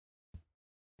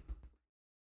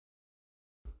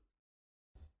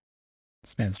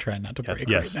 This man's trying not to break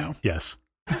right now. Yes.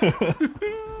 All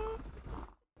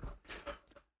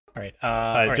right.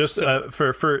 I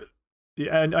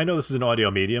know this is an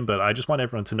audio medium, but I just want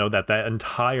everyone to know that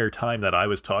entire time that I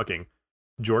was talking,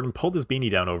 Jordan pulled his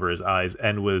beanie down over his eyes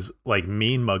and was like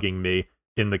mean mugging me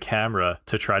in the camera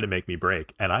to try to make me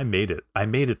break, and I made it. I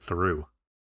made it through.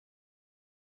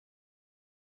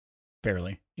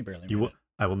 Barely. You barely made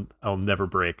it. I'll never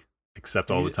break,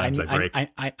 except all the times I break.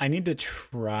 I need to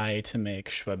try to make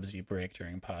Schwebzy break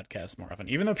during podcasts more often.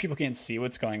 Even though people can't see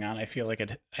what's going on, I feel like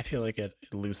it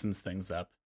loosens things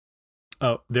up.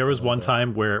 Oh, there was one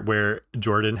time where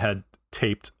Jordan had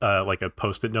taped like a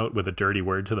Post-it note with a dirty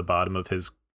word to the bottom of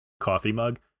his coffee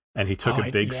mug, and he took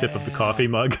a big sip of the coffee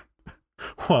mug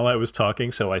while I was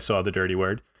talking, so I saw the dirty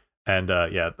word. And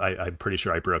I'm pretty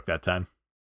sure I broke that time.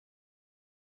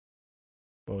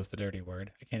 What was the dirty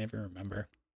word? I can't even remember.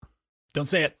 Don't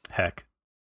say it. Heck.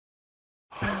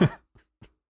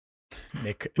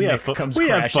 Nick have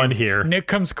fun here. Nick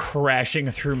comes crashing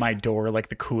through my door like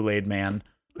the Kool-Aid man.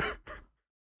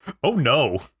 Oh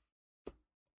no.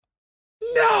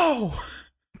 No.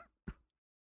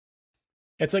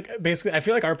 It's like basically I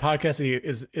feel like our podcast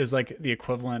is like the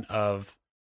equivalent of,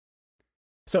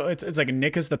 so it's like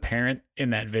Nick is the parent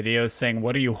in that video saying,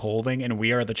 "What are you holding?" and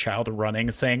we are the child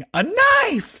running saying, "A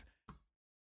knife!"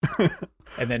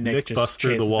 And then Nick just busts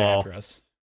through the wall. After us.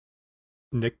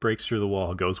 Nick breaks through the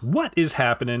wall, goes, "What is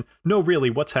happening?" No, really,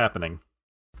 what's happening?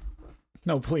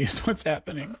 No, please, what's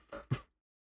happening?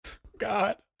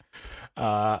 God.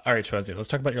 All right, Schwebzy, let's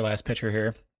talk about your last pitcher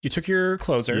here. You took your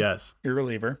closer. Yes. Your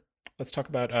reliever. Let's talk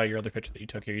about your other pitcher that you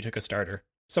took here. You took a starter.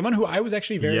 Someone who I was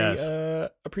actually very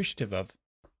appreciative of.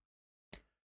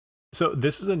 So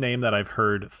this is a name that I've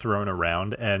heard thrown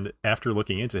around, and after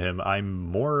looking into him, I'm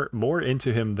more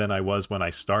into him than I was when I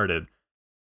started.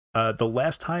 The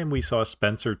last time we saw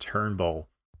Spencer Turnbull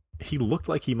he looked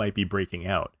like he might be breaking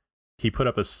out. He put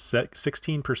up a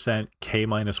 16% K-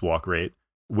 walk rate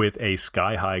with a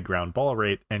sky-high ground ball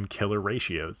rate and killer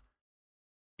ratios.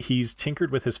 He's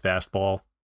tinkered with his fastball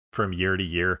from year to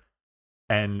year,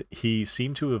 and he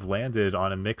seemed to have landed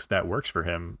on a mix that works for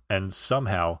him. And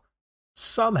somehow,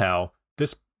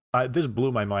 this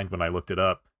blew my mind when I looked it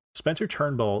up. Spencer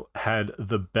Turnbull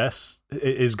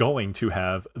is going to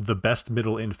have the best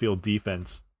middle infield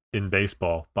defense in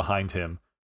baseball behind him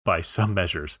by some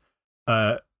measures.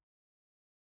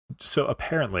 So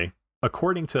apparently,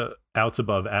 according to outs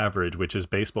above average, which is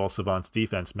Baseball Savant's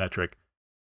defense metric,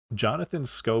 Jonathan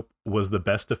Scope was the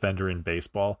best defender in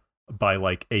baseball by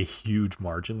like a huge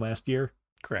margin last year.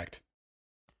 Correct.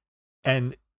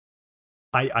 And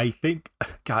I think,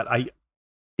 God,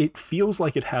 it feels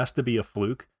like it has to be a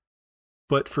fluke,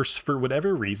 but for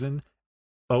whatever reason,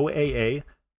 OAA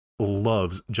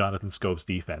loves Jonathan Scope's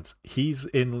defense. He's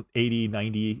in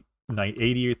 80th or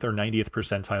 90th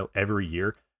percentile every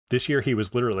year. This year, he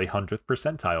was literally 100th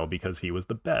percentile because he was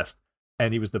the best,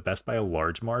 and he was the best by a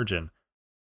large margin.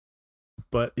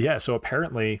 But yeah, so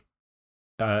apparently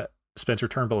Spencer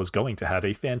Turnbull is going to have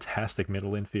a fantastic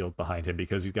middle infield behind him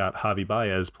because you've got Javi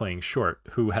Baez playing short,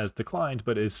 who has declined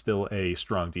but is still a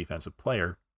strong defensive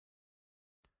player.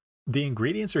 The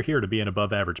ingredients are here to be an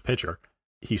above-average pitcher.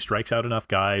 He strikes out enough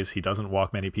guys, he doesn't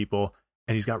walk many people,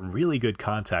 and he's got really good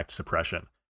contact suppression.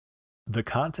 The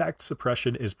contact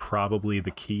suppression is probably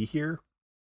the key here,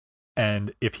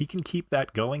 and if he can keep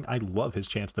that going, I love his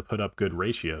chance to put up good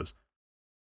ratios.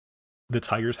 The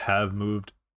Tigers have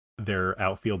moved their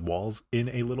outfield walls in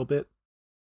a little bit,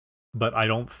 but I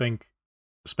don't think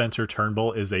Spencer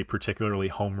Turnbull is a particularly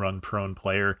home run prone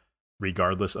player,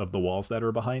 regardless of the walls that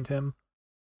are behind him.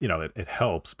 You know, it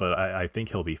helps, but I think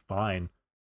he'll be fine.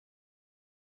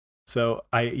 So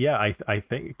I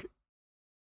think,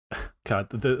 God,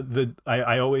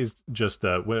 I always just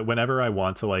whenever I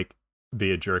want to like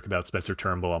be a jerk about Spencer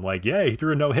Turnbull, I'm like, yeah, he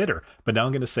threw a no-hitter. But now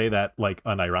I'm going to say that like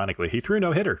unironically, he threw a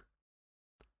no-hitter.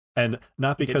 And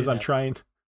not because I'm trying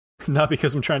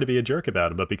to be a jerk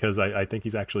about him, but because I think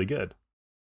he's actually good.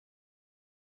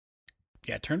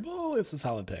 Yeah, Turnbull is a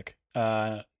solid pick.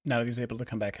 Now that he's able to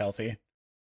come back healthy.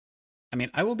 I mean,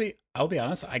 I'll be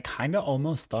honest, I kind of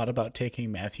almost thought about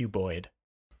taking Matthew Boyd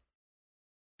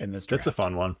in this draft. That's a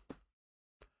fun one.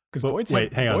 Because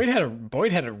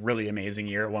Boyd had a really amazing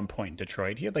year at one point in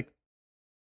Detroit. He had like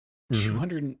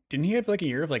 200. Didn't he have like a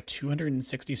year of like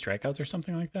 260 strikeouts or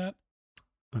something like that?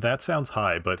 That sounds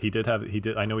high, but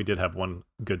I know he did have one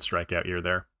good strikeout year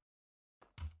there.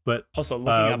 But also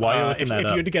looking up, if you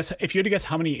had to guess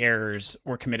how many errors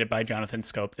were committed by Jonathan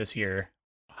Scope this year,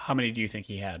 how many do you think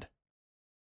he had?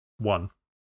 1.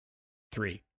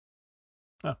 3.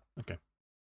 Oh, okay.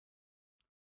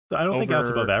 I don't think outs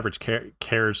above average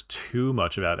cares too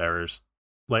much about errors.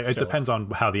 Like it depends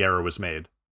on how the error was made.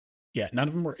 Yeah, none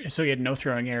of them were. So he had no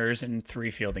throwing errors and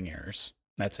 3 fielding errors.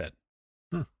 That's it.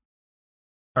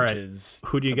 All right.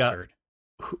 Who do you got?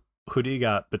 Who do you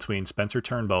got between Spencer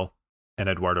Turnbull and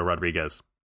Eduardo Rodriguez?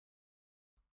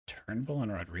 Turnbull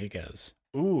and Rodriguez.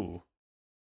 Ooh,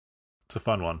 it's a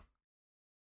fun one.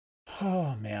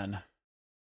 Oh man,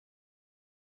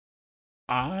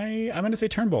 I'm going to say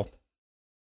Turnbull.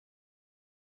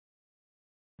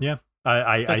 Yeah,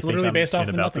 I think literally I'm based off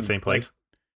of about nothing. The same place.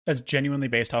 Like, that's genuinely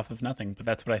based off of nothing, but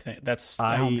that's what I think. That's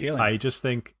how I'm feeling. I just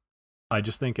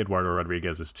think Eduardo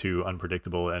Rodriguez is too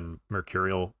unpredictable and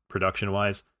mercurial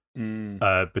production-wise.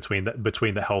 Between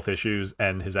the health issues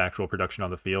and his actual production on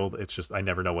the field, it's just I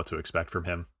never know what to expect from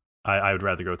him. I would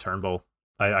rather go Turnbull.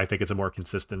 I think it's a more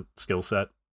consistent skill set,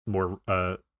 more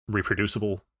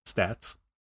reproducible stats.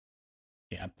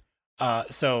 Yeah.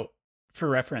 So for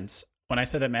reference, when I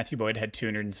said that Matthew Boyd had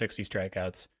 260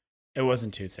 strikeouts, it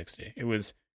wasn't 260. It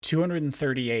was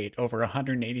 238 over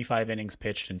 185 innings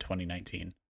pitched in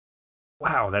 2019.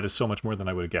 Wow, that is so much more than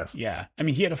I would have guessed. Yeah, I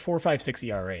mean, he had a 4.56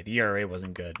 ERA. The ERA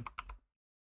wasn't good.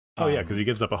 Oh yeah, because he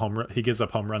gives up He gives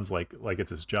up home runs like it's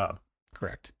his job.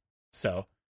 Correct. So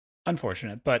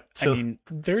unfortunate, but I mean,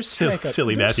 there's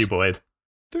silly Matthew Boyd.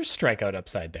 There's strikeout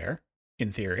upside there,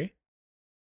 in theory.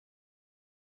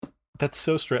 That's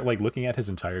so strange. Like looking at his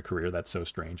entire career, that's so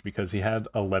strange because he had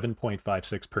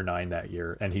 11.56 per 9 that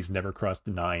year, and he's never crossed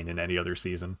 9 in any other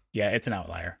season. Yeah, it's an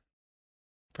outlier,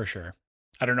 for sure.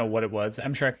 I don't know what it was.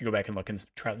 I'm sure I could go back and look and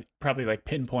probably like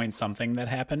pinpoint something that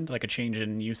happened, like a change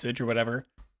in usage or whatever.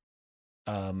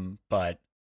 But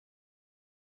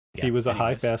yeah, he was a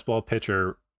high fastball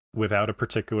pitcher without a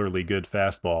particularly good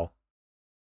fastball,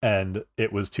 and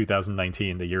it was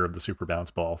 2019, the year of the super bounce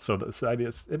ball. So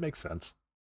it makes sense.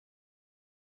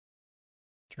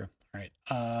 True. All right.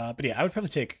 But yeah, I would probably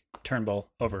take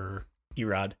Turnbull over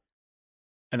Erod.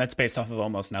 And that's based off of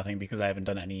almost nothing because I haven't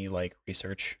done any like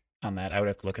research on that. I would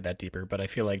have to look at that deeper, but I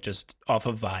feel like just off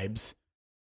of vibes,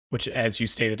 which as you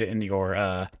stated in your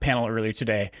panel earlier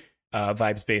today,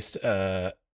 vibes-based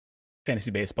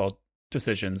fantasy baseball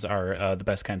decisions are the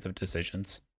best kinds of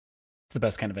decisions. It's the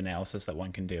best kind of analysis that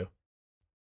one can do.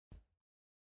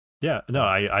 Yeah, no,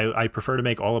 I prefer to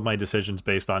make all of my decisions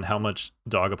based on how much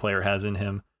dog a player has in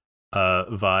him,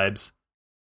 vibes,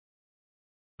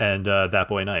 and that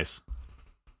boy nice.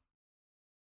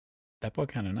 That boy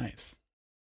kind of nice.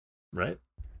 Right?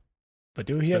 But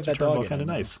do he have that dog in him? Kind of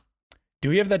nice. Do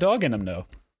he have that dog in him, though?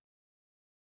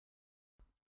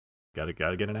 Gotta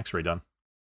get an x-ray done.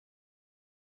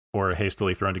 Or a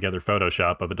hastily thrown together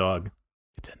Photoshop of a dog.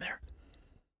 It's in there.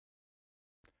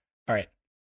 All right.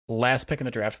 Last pick in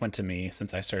the draft went to me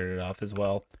since I started it off as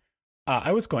well.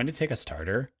 I was going to take a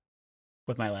starter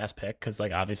with my last pick because,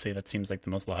 like, obviously that seems like the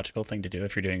most logical thing to do.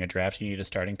 If you're doing a draft, you need a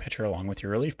starting pitcher along with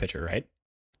your relief pitcher, right?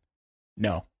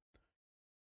 No.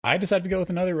 I decided to go with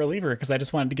another reliever because I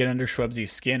just wanted to get under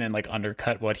Schwebzy's skin and, like,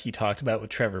 undercut what he talked about with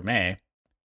Trevor May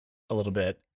a little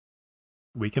bit.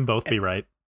 We can both be right.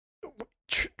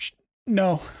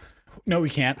 No, we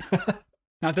can't.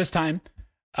 Not this time.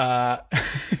 But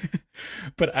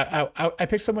I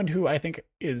picked someone who I think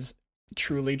is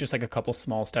truly just like a couple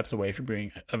small steps away from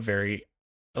being a very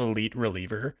elite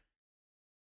reliever.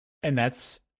 And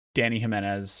that's Danny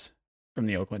Jimenez from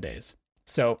the Oakland A's.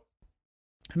 So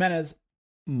Jimenez,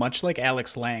 much like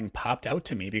Alex Lang, popped out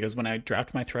to me because when I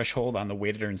dropped my threshold on the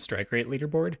weighted earned strike rate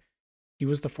leaderboard, he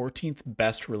was the 14th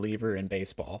best reliever in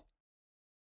baseball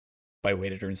by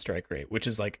weighted earned strike rate, which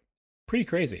is like pretty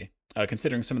crazy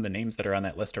considering some of the names that are on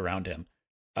that list around him.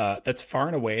 That's far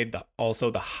and away also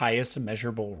the highest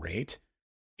measurable rate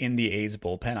in the A's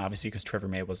bullpen, obviously because Trevor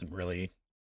May wasn't really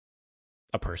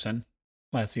a person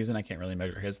last season. I can't really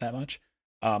measure his that much.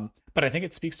 But I think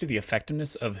it speaks to the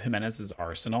effectiveness of Jimenez's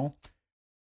arsenal.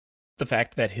 The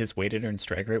fact that his weighted earned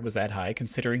strike rate was that high,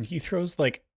 considering he throws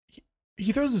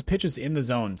his pitches in the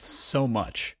zone so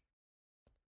much.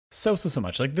 So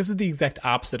much. Like, this is the exact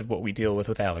opposite of what we deal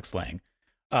with Alex Lang.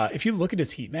 If you look at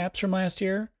his heat maps from last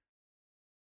year,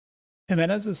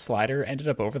 Jimenez's slider ended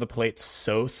up over the plate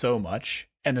so much,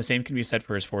 and the same can be said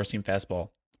for his four-seam fastball.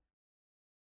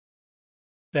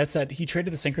 That said, he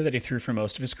traded the sinker that he threw for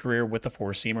most of his career with the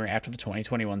four-seamer after the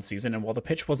 2021 season, and while the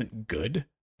pitch wasn't good,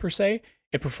 per se,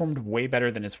 it performed way better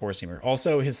than his four-seamer.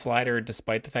 Also, his slider,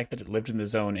 despite the fact that it lived in the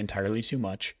zone entirely too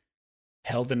much,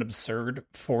 held an absurd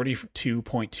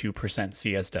 42.2%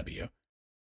 CSW.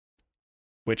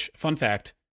 Which, fun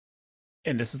fact,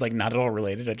 and this is like not at all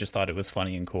related, I just thought it was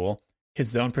funny and cool, his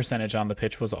zone percentage on the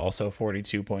pitch was also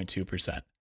 42.2%.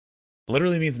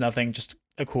 Literally means nothing, just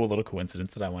a cool little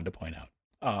coincidence that I wanted to point out.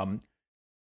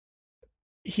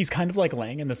 He's kind of like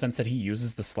Lang in the sense that he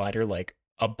uses the slider like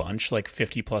a bunch, like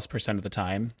 50+% of the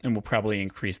time, and will probably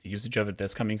increase the usage of it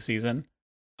this coming season.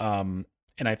 And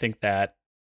I think that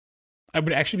I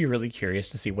would actually be really curious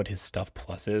to see what his stuff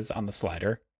plus is on the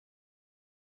slider.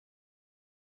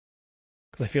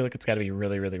 Because I feel like it's got to be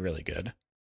really, really, really good.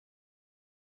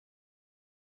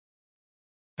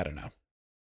 I don't know.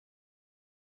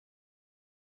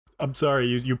 I'm sorry,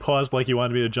 you paused like you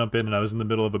wanted me to jump in, and I was in the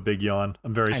middle of a big yawn.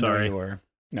 I'm very sorry. I know you were.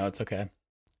 No, it's okay.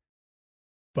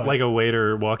 But like a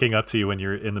waiter walking up to you when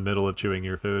you're in the middle of chewing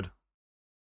your food.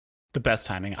 The best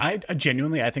timing. I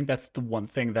genuinely, I think that's the one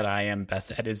thing that I am best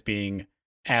at is being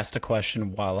asked a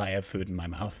question while I have food in my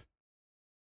mouth.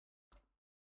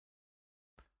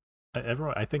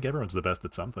 I think everyone's the best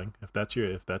at something. If that's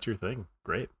your thing,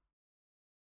 great.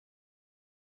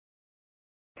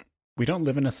 We don't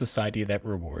live in a society that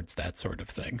rewards that sort of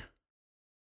thing.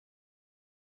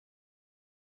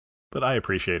 But I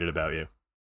appreciate it about you.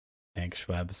 Thanks,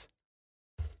 Schwebs.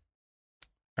 All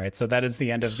right, so that is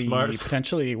the end of the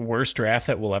potentially worst draft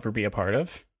that we'll ever be a part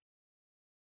of.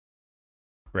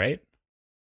 Right?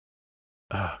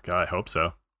 Oh, God, I hope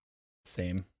so.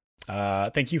 Same.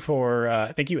 Thank you,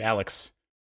 Alex,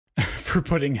 for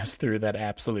putting us through that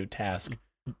absolute task.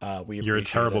 You're a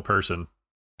terrible person.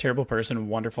 Terrible person.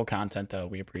 Wonderful content, though.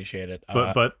 We appreciate it.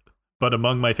 But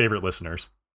among my favorite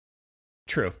listeners.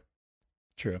 True.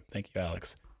 Thank you,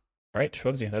 Alex. All right,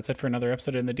 Schwebzy, that's it for another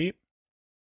episode in the Deep.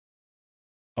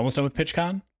 Almost done with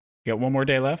PitchCon. You got one more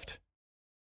day left.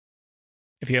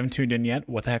 If you haven't tuned in yet,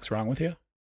 what the heck's wrong with you?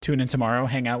 Tune in tomorrow,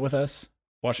 hang out with us,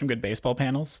 watch some good baseball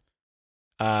panels.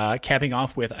 Capping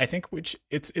off with, I think, which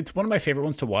it's one of my favorite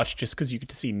ones to watch just because you get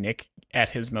to see Nick at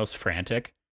his most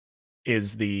frantic,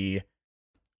 is the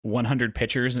 100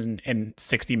 pitchers in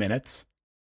 60 minutes.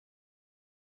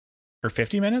 Or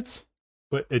 50 minutes?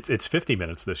 But it's 50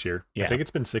 minutes this year. Yeah. I think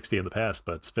it's been 60 in the past,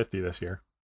 but it's 50 this year.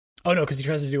 Oh, no, because he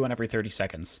tries to do one every 30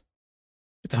 seconds.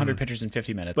 It's 100 pitches in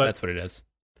 50 minutes. But, that's what it is.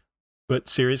 But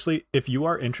seriously, if you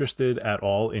are interested at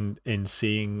all in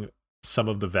seeing some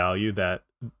of the value that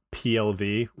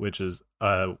PLV, which is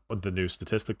the new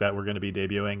statistic that we're going to be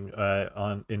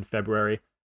debuting in February,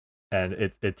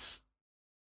 and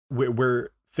we're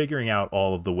figuring out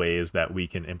all of the ways that we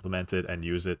can implement it and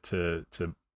use it to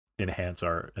enhance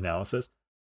our analysis.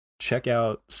 Check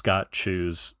out Scott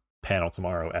Chu's panel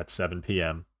tomorrow at 7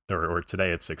 p.m. or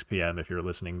today at 6 p.m. if you're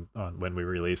listening on when we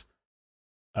release.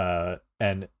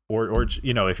 And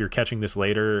if you're catching this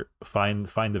later, find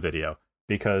the video,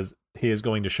 because he is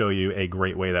going to show you a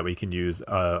great way that we can use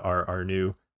our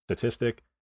new statistic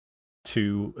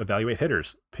to evaluate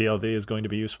hitters. PLV is going to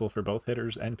be useful for both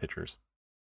hitters and pitchers.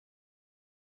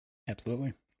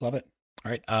 Absolutely. Love it.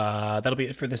 All right. That'll be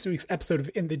it for this week's episode of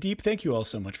In the Deep. Thank you all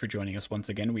so much for joining us once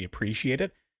again. We appreciate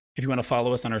it. If you want to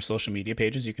follow us on our social media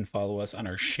pages, you can follow us on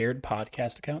our shared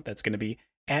podcast account. That's going to be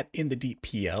at In the Deep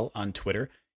PL on Twitter.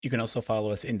 You can also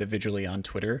follow us individually on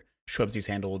Twitter. Schwebsy's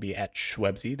handle will be at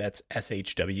Schwebsy. That's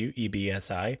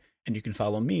SHWEBSI. And you can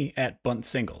follow me at Bunt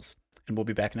Singles. And we'll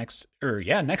be back next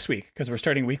week, because we're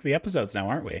starting weekly episodes now,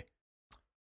 aren't we?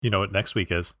 You know what next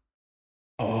week is?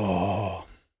 Oh,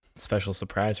 special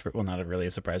surprise not really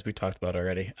a surprise. We talked about it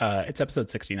already. It's episode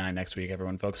 69 next week,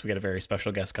 everyone, folks. We got a very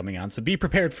special guest coming on, so be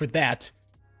prepared for that.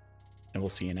 And we'll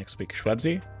see you next week.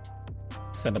 Schwebsy,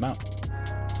 send them out.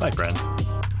 Bye, friends.